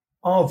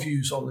our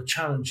views on the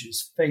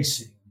challenges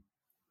facing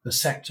the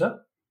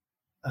sector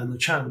and the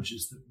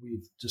challenges that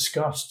we've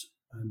discussed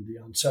and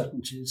the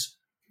uncertainties,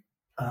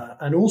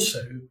 and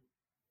also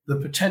the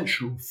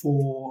potential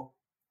for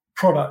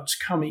products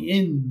coming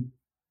in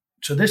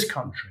to this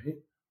country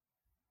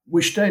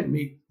which don't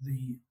meet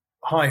the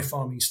high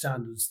farming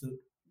standards that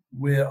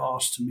we're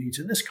asked to meet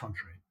in this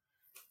country.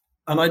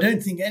 And I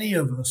don't think any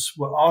of us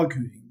were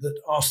arguing that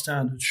our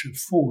standards should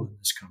fall in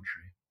this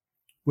country.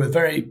 We're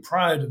very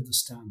proud of the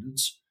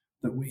standards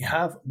that we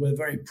have. We're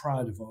very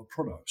proud of our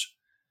product.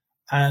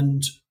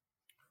 And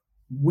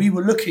we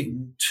were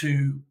looking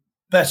to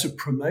better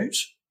promote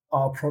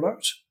our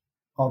product,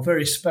 our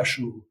very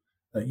special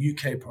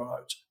UK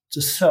product,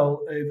 to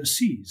sell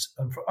overseas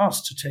and for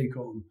us to take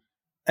on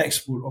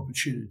export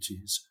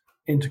opportunities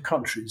into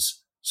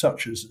countries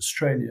such as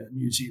Australia,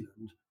 New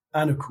Zealand,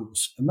 and of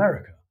course,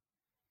 America.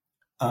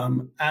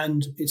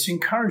 And it's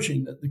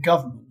encouraging that the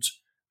government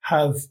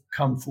have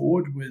come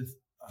forward with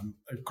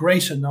a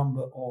greater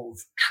number of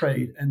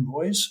trade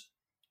envoys.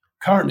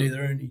 Currently,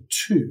 there are only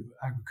 2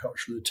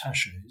 agricultural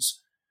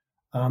attaches,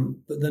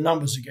 but the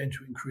numbers are going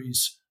to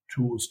increase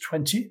towards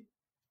 20,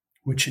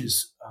 which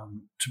is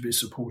to be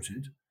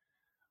supported.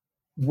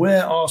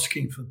 We're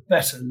asking for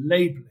better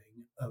labelling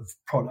of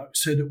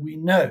products so that we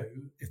know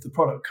if the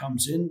product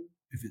comes in,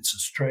 if it's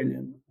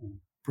Australian or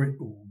Brit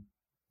or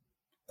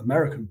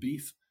American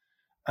beef,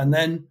 and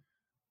then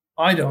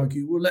I'd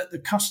argue we'll let the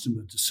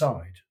customer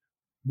decide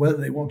whether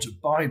they want to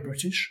buy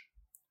British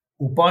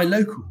or buy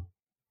local,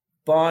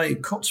 buy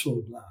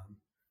Cotswold lamb,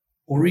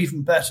 or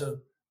even better,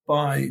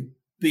 buy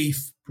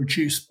beef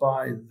produced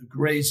by the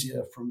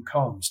grazier from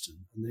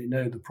Calmston, and they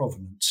know the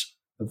provenance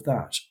of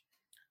that.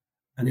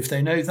 And if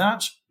they know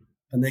that,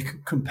 and they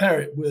can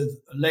compare it with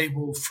a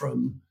label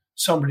from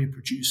somebody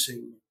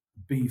producing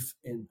beef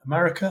in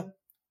America,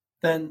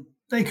 then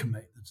they can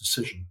make the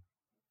decision.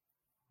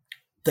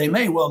 They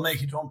may well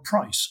make it on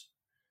price,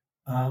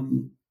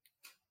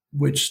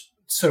 which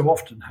so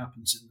often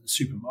happens in the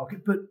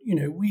supermarket. But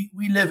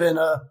we live in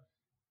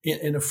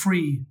a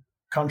free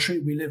country.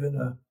 We live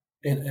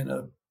in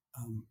a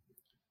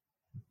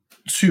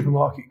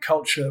supermarket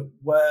culture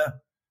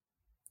where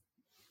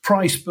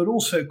price, but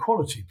also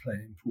quality, play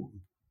an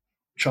important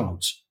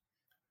chance.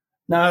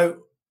 Now,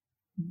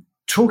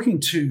 talking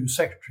to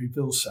Secretary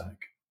Vilsack,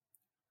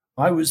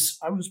 I was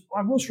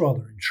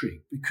rather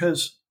intrigued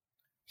because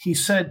he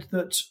said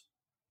that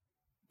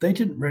they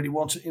didn't really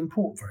want to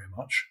import very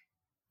much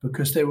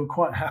because they were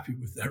quite happy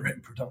with their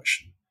own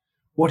production.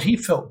 What he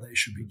felt they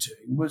should be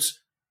doing was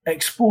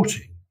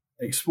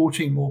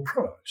exporting more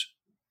product.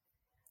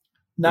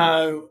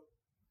 Now,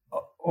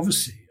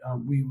 obviously,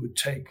 we would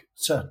take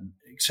certain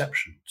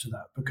exception to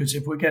that because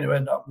if we're going to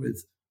end up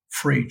with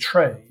free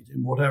trade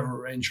in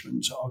whatever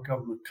arrangement our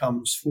government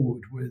comes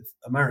forward with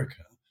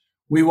America,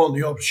 we want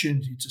the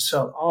opportunity to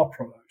sell our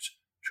product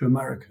to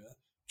America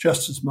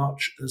just as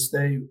much as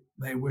they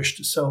may wish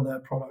to sell their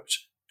product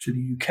to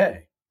the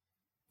UK.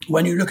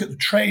 When you look at the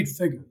trade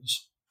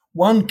figures,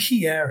 one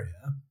key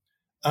area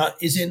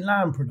is in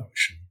lamb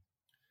production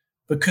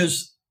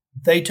because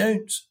they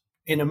don't,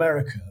 in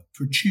America,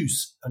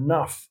 produce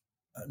enough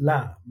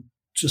lamb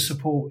to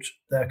support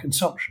their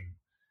consumption.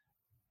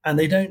 And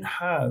they don't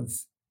have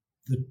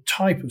the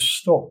type of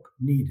stock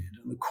needed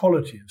and the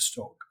quality of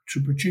stock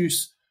to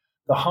produce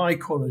the high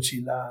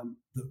quality lamb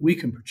that we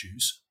can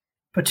produce,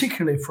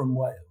 particularly from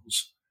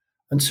Wales.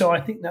 And so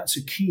I think that's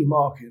a key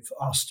market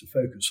for us to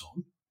focus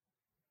on.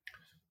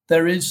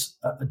 There is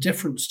a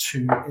difference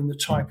too in the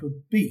type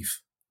of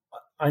beef.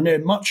 I know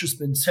much has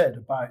been said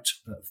about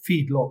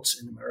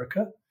feedlots in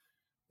America,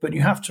 but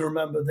you have to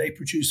remember they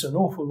produce an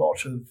awful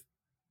lot of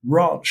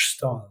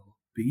ranch-style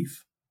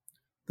beef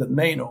that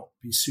may not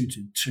be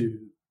suited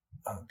to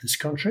this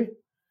country.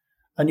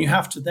 And you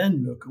have to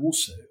then look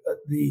also at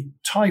the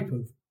type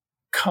of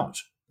cut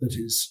that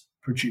is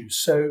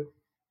produced. So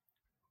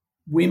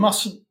we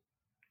mustn't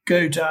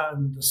go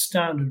down the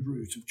standard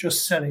route of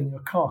just selling a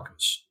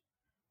carcass.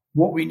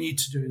 what we need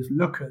to do is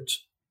look at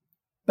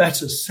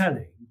better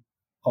selling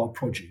our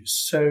produce.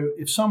 So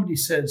if somebody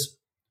says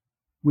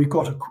we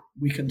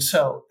can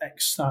sell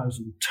X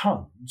thousand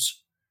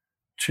tons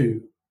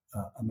to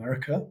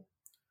America,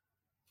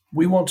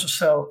 we want to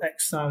sell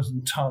X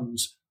thousand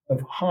tons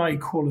of high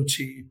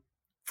quality,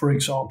 for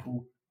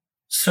example,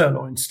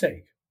 sirloin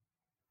steak.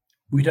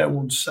 We don't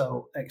want to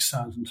sell X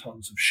thousand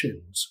tons of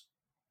shins.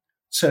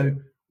 So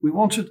we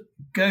want to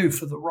go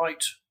for the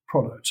right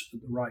product at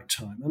the right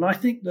time. And I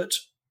think that,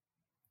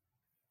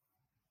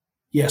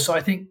 yes, I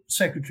think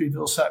Secretary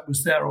Vilsack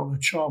was there on a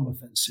charm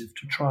offensive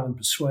to try and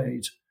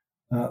persuade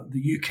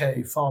the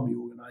UK farming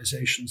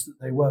organisations that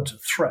they weren't a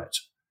threat.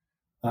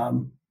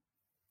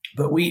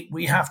 But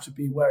we have to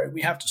be wary.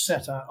 We have to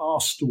set out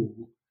our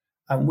stall,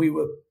 and we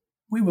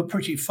were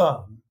pretty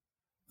firm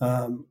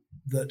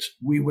that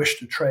we wish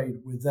to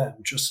trade with them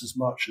just as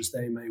much as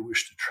they may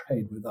wish to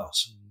trade with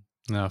us.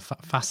 No,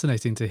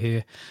 fascinating to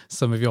hear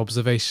some of your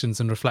observations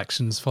and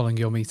reflections following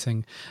your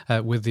meeting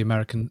with the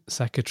American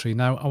Secretary.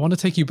 Now, I want to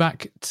take you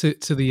back to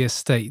the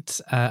estate.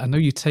 I know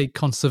you take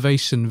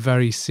conservation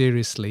very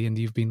seriously, and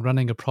you've been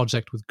running a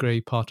project with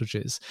grey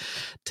partridges.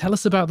 Tell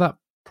us about that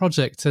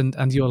project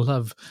and your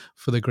love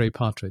for the grey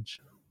partridge.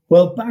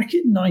 Well, back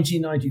in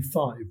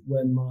 1995,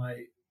 when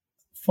my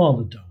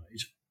father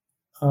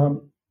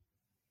died,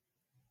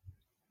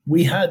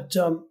 we had,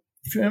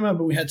 if you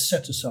remember, we had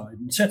set aside.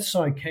 And set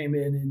aside came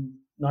in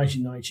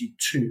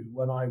 1992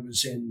 when I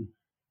was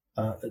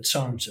at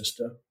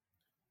Cirencester.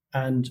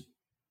 And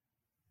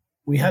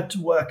we had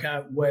to work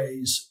out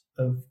ways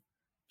of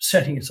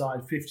setting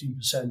aside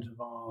 15%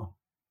 of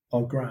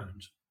our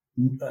ground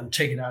and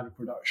take it out of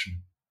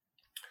production.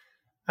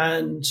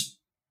 And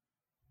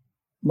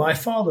my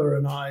father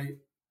and I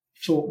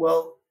thought,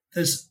 well,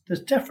 there's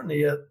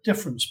definitely a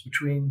difference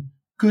between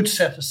good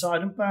set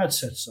aside and bad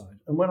set aside.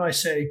 And when I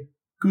say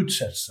good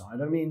set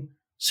aside, I mean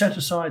set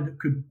aside that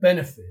could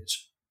benefit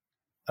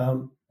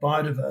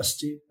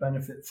biodiversity,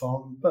 benefit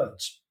farm and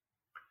birds.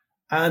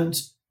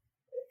 And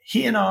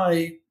he and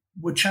I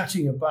were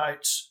chatting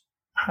about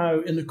how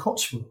in the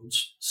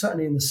Cotswolds,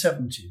 certainly in the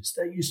 70s,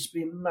 there used to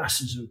be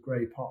masses of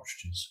grey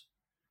partridges,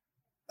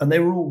 and they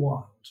were all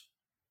wild.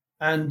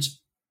 And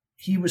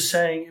he was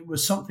saying it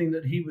was something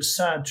that he was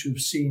sad to have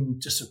seen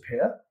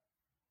disappear.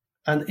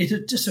 And it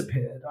had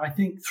disappeared, I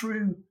think,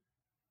 through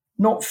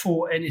not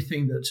for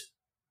anything that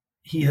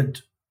he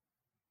had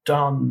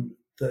done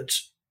that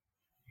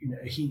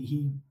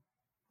he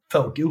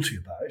felt guilty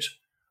about.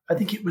 I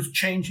think it was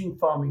changing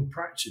farming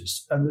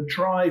practice. And the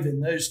drive in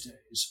those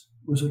days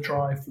was a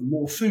drive for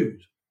more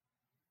food.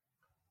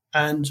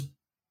 And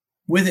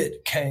with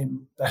it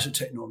came better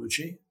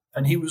technology.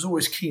 And he was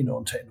always keen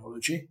on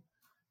technology.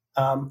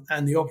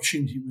 And the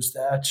opportunity was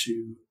there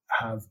to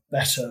have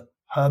better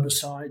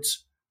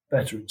herbicides,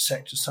 better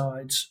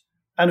insecticides.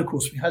 And of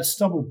course, we had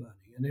stubble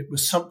burning, and it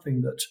was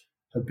something that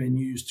had been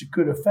used to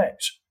good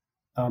effect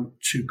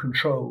to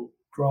control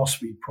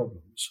grass weed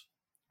problems.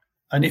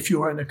 And if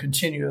you're in a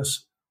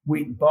continuous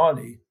wheat and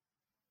barley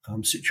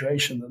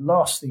situation, the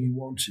last thing you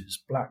want is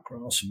black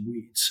grass and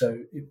weeds. So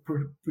it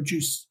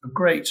produced a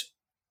great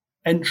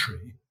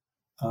entry,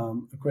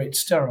 a great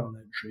sterile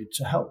entry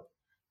to help.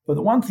 But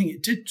the one thing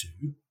it did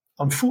do,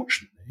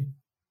 unfortunately,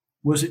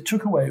 was it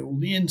took away all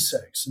the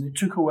insects, and it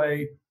took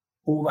away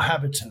all the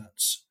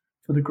habitats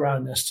for the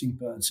ground nesting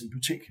birds in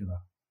particular.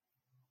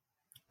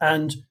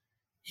 And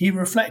he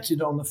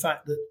reflected on the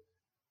fact that,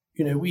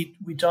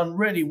 we'd done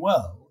really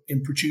well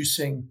in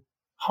producing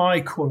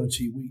high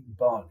quality wheat and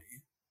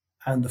barley,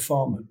 and the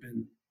farm had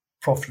been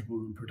profitable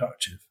and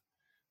productive.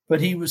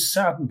 But he was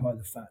saddened by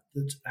the fact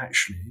that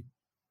actually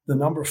the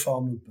number of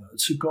farming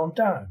birds had gone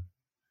down.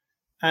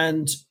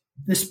 And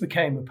this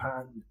became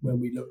apparent when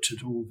we looked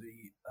at all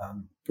the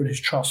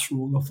British Trust for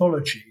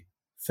Ornithology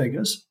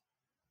figures.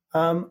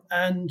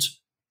 And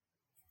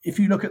if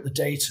you look at the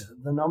data,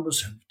 the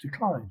numbers have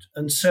declined.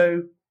 And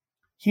so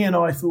he and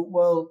I thought,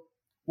 well,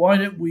 why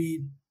don't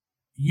we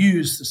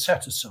use the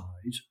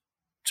set-aside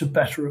to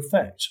better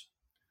effect?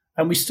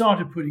 And we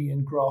started putting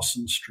in grass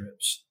and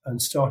strips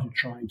and started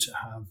trying to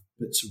have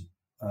bits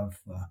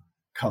of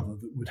cover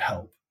that would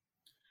help.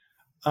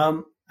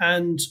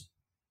 And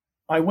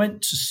I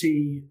went to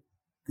see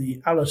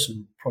the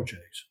Allerton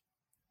project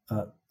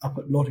up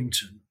at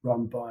Loddington,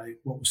 run by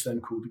what was then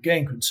called the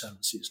Game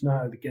Conservancy. It's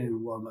now the Game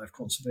and Wildlife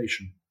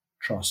Conservation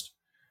Trust.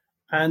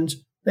 And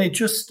they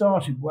just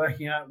started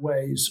working out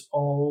ways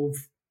of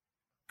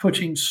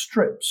putting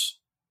strips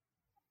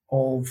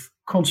of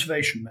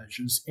conservation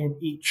measures in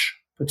each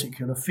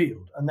particular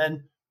field and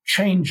then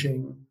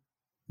changing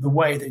the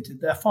way they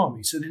did their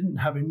farming. So they didn't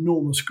have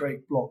enormous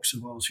great blocks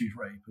of oilseed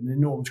rape and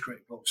enormous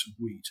great blocks of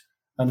wheat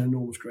and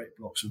enormous great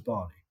blocks of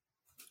barley.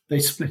 They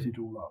split it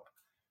all up.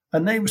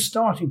 And they were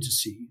starting to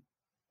see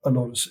a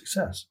lot of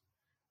success.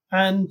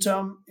 And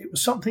it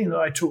was something that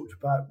I talked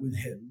about with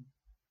him.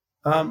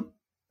 And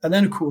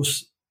then, of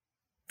course,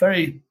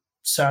 very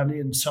sadly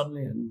and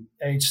suddenly,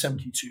 at age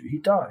 72, he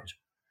died.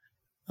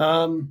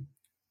 And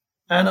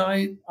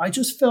I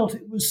just felt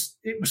it was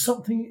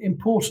something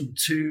important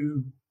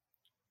to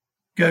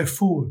go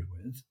forward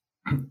with.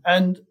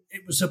 And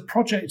it was a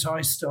project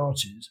I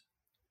started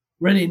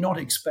really not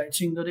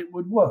expecting that it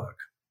would work.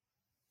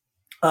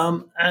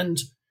 And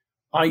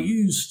I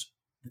used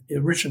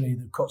originally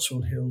the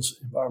Cotswold Hills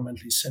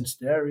Environmentally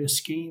Sensitive Area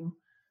Scheme,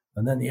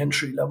 and then the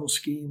entry-level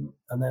scheme,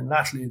 and then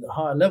latterly the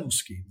higher-level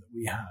scheme that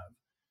we have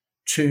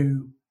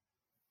to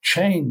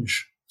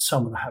change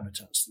some of the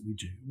habitats that we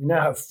do. We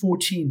now have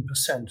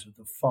 14% of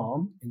the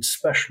farm in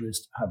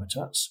specialist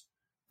habitats.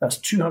 That's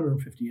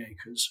 250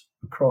 acres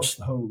across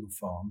the whole of the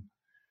farm.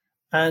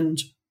 And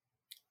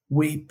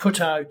we put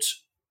out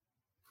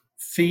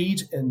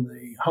feed in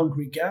the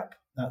Hungry Gap.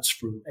 That's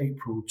from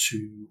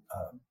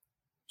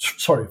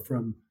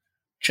from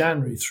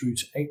January through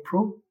to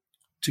April,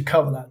 to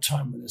cover that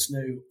time when there's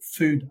no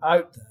food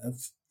out there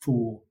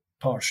for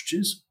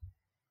partridges.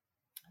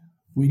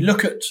 We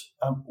look at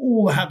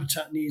all the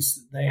habitat needs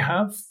that they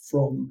have,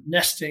 from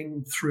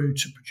nesting through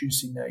to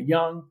producing their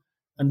young.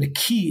 And the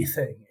key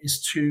thing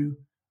is to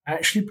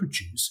actually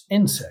produce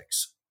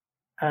insects.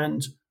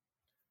 And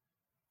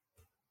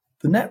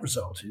the net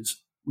result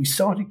is we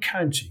started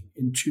counting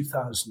in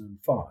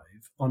 2005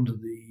 under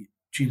the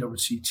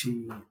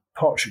GWCT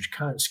partridge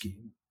count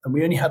scheme, and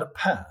we only had a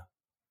pair,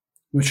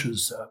 which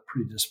was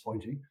pretty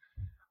disappointing.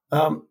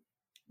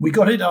 We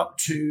got it up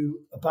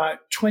to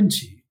about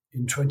 20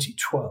 in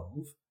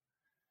 2012,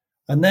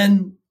 and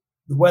then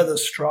the weather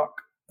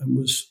struck and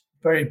was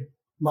very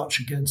much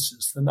against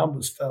us. The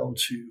numbers fell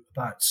to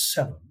about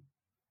 7.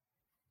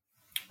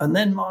 And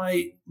then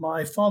my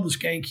father's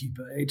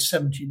gamekeeper, age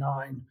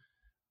 79,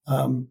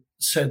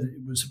 said that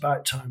it was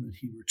about time that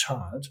he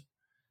retired.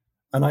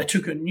 And I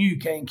took a new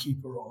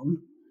gamekeeper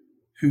on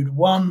who'd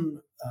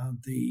won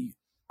the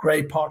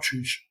Grey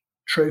Partridge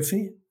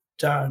Trophy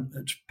down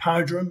at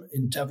Powderham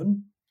in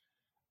Devon.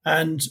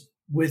 And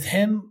with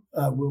him,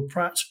 Will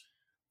Pratt,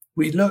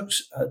 we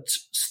looked at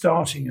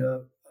starting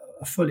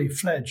a fully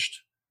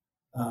fledged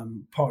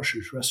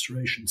partridge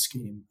restoration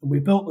scheme. And we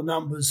built the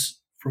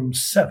numbers from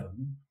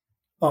 7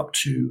 up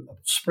to a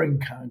spring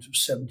count of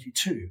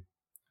 72.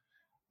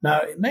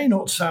 Now, it may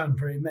not sound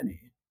very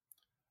many,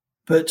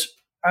 but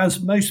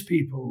as most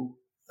people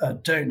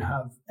don't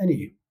have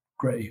any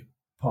grey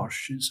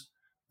partridges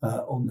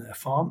on their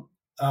farm,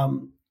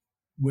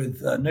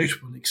 with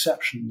notable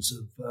exceptions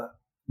of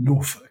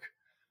Norfolk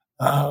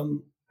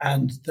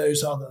and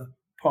those other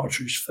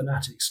partridge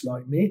fanatics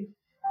like me,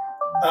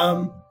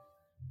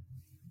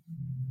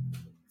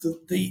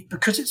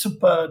 because it's a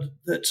bird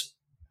that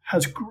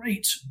has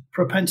great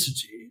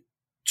propensity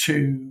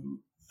to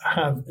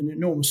have an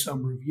enormous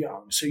number of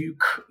young, so you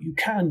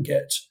can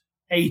get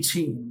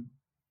 18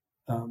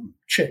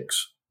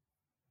 chicks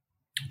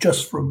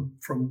just from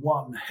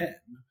one hen.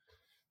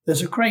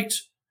 There's a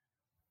great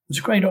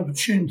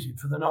opportunity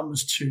for the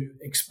numbers to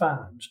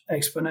expand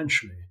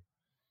exponentially.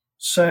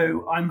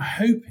 So I'm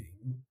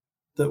hoping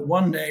that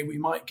one day we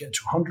might get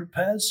to 100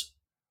 pairs,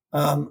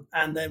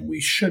 and then we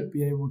should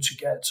be able to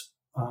get,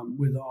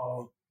 with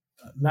our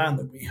land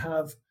that we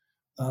have,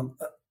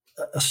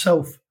 a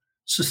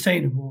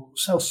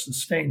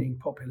self-sustaining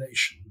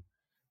population.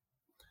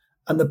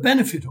 And the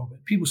benefit of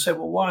it, people say,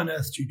 well, why on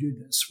earth do you do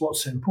this?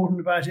 What's so important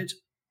about it?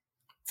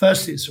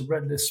 Firstly, it's a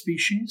red list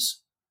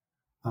species.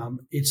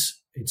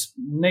 It's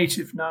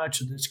native now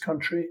to this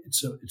country.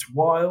 It's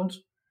wild.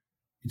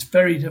 It's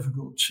very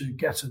difficult to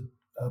get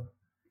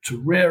to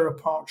rear a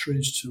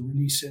partridge, to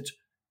release it.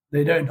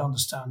 They don't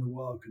understand the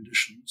wild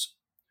conditions.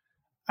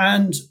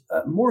 And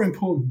more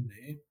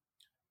importantly,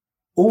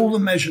 all the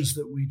measures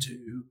that we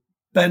do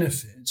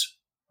benefit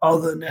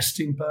other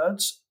nesting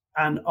birds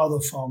and other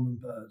farming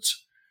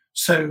birds.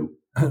 So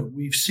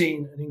we've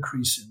seen an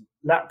increase in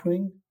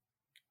lapwing.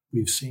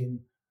 We've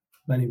seen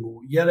many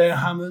more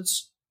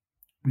yellowhammers.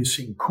 We've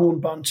seen corn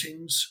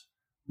buntings,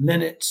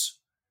 linnets,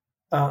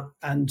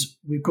 and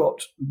we've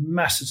got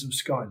masses of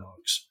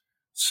skylarks.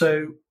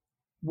 So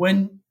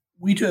when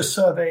we do a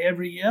survey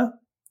every year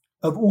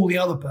of all the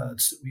other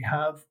birds that we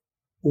have,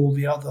 all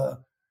the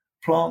other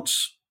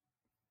plants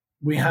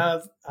we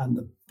have, and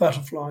the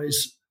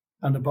butterflies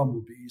and the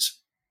bumblebees,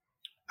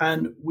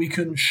 and we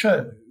can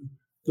show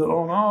that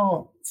on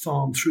our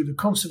farm, through the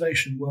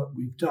conservation work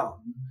we've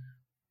done,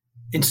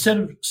 instead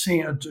of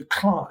seeing a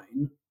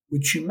decline,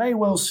 which you may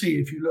well see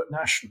if you look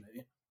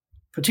nationally,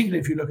 particularly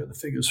if you look at the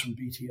figures from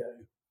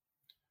BTO,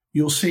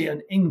 you'll see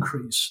an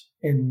increase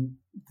in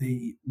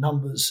the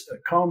numbers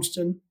at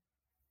Calmsden.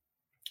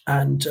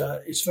 And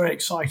it's very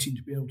exciting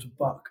to be able to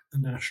buck a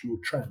national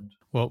trend.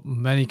 Well,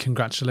 many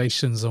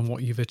congratulations on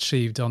what you've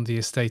achieved on the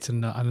estate.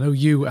 And I know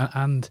you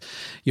and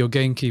your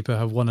gamekeeper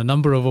have won a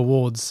number of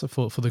awards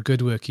for the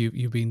good work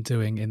you've been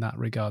doing in that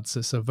regard.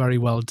 So very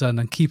well done,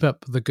 and keep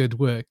up the good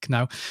work.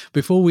 Now,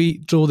 before we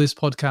draw this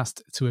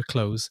podcast to a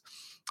close,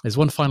 There's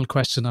one final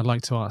question I'd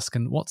like to ask,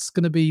 and what's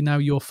going to be now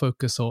your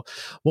focus, or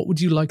what would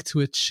you like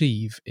to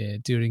achieve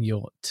during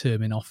your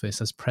term in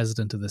office as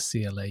president of the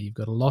CLA? You've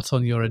got a lot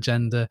on your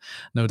agenda,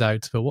 no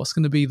doubt, but what's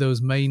going to be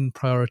those main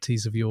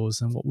priorities of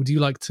yours, and what would you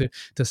like to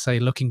say,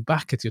 looking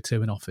back at your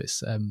term in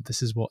office?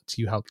 This is what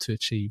you helped to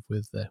achieve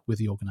with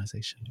the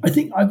organisation. I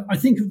think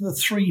of the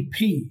 3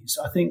 Ps.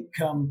 I think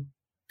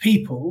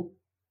people,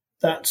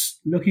 that's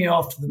looking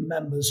after the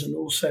members and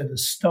also the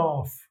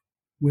staff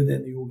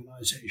within the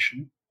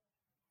organisation.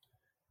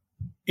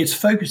 It's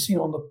focusing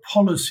on the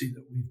policy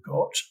that we've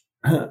got.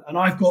 And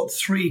I've got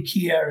 3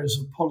 key areas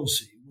of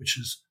policy, which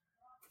is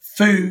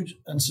food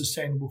and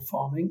sustainable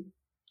farming,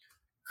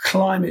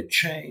 climate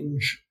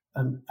change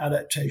and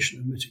adaptation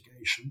and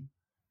mitigation,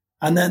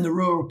 and then the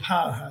Rural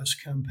Powerhouse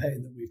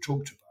campaign that we've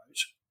talked about.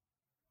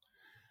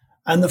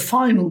 And the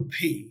final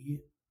P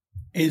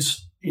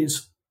is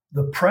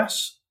the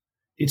press.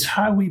 It's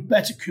how we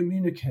better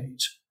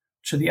communicate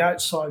to the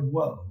outside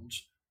world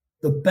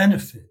the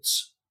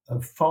benefits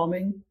of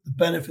farming, the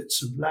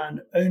benefits of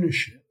land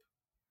ownership,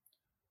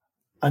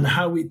 and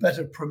how we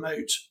better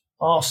promote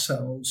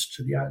ourselves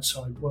to the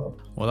outside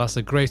world. Well, that's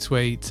a great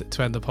way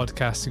to end the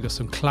podcast. You've got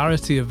some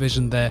clarity of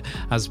vision there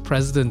as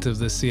president of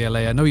the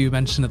CLA. I know you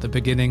mentioned at the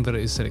beginning that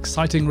it's an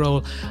exciting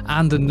role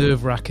and a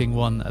nerve-wracking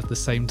one at the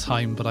same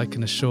time, but I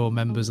can assure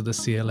members of the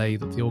CLA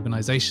that the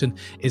organisation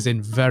is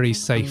in very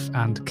safe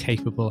and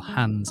capable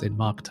hands in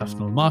Mark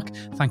Tufnell. Mark,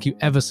 thank you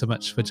ever so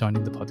much for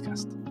joining the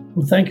podcast.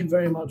 Well, thank you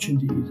very much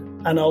indeed,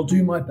 and I'll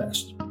do my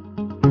best.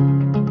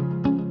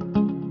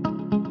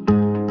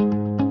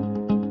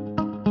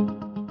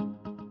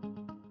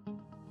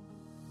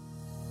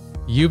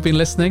 You've been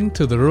listening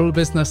to the Rural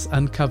Business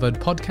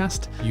Uncovered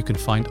podcast. You can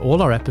find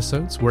all our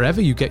episodes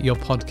wherever you get your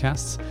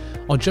podcasts,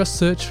 or just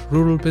search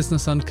Rural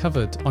Business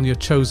Uncovered on your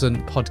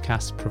chosen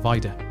podcast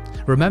provider.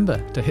 Remember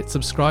to hit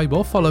subscribe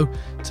or follow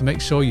to make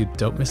sure you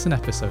don't miss an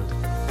episode.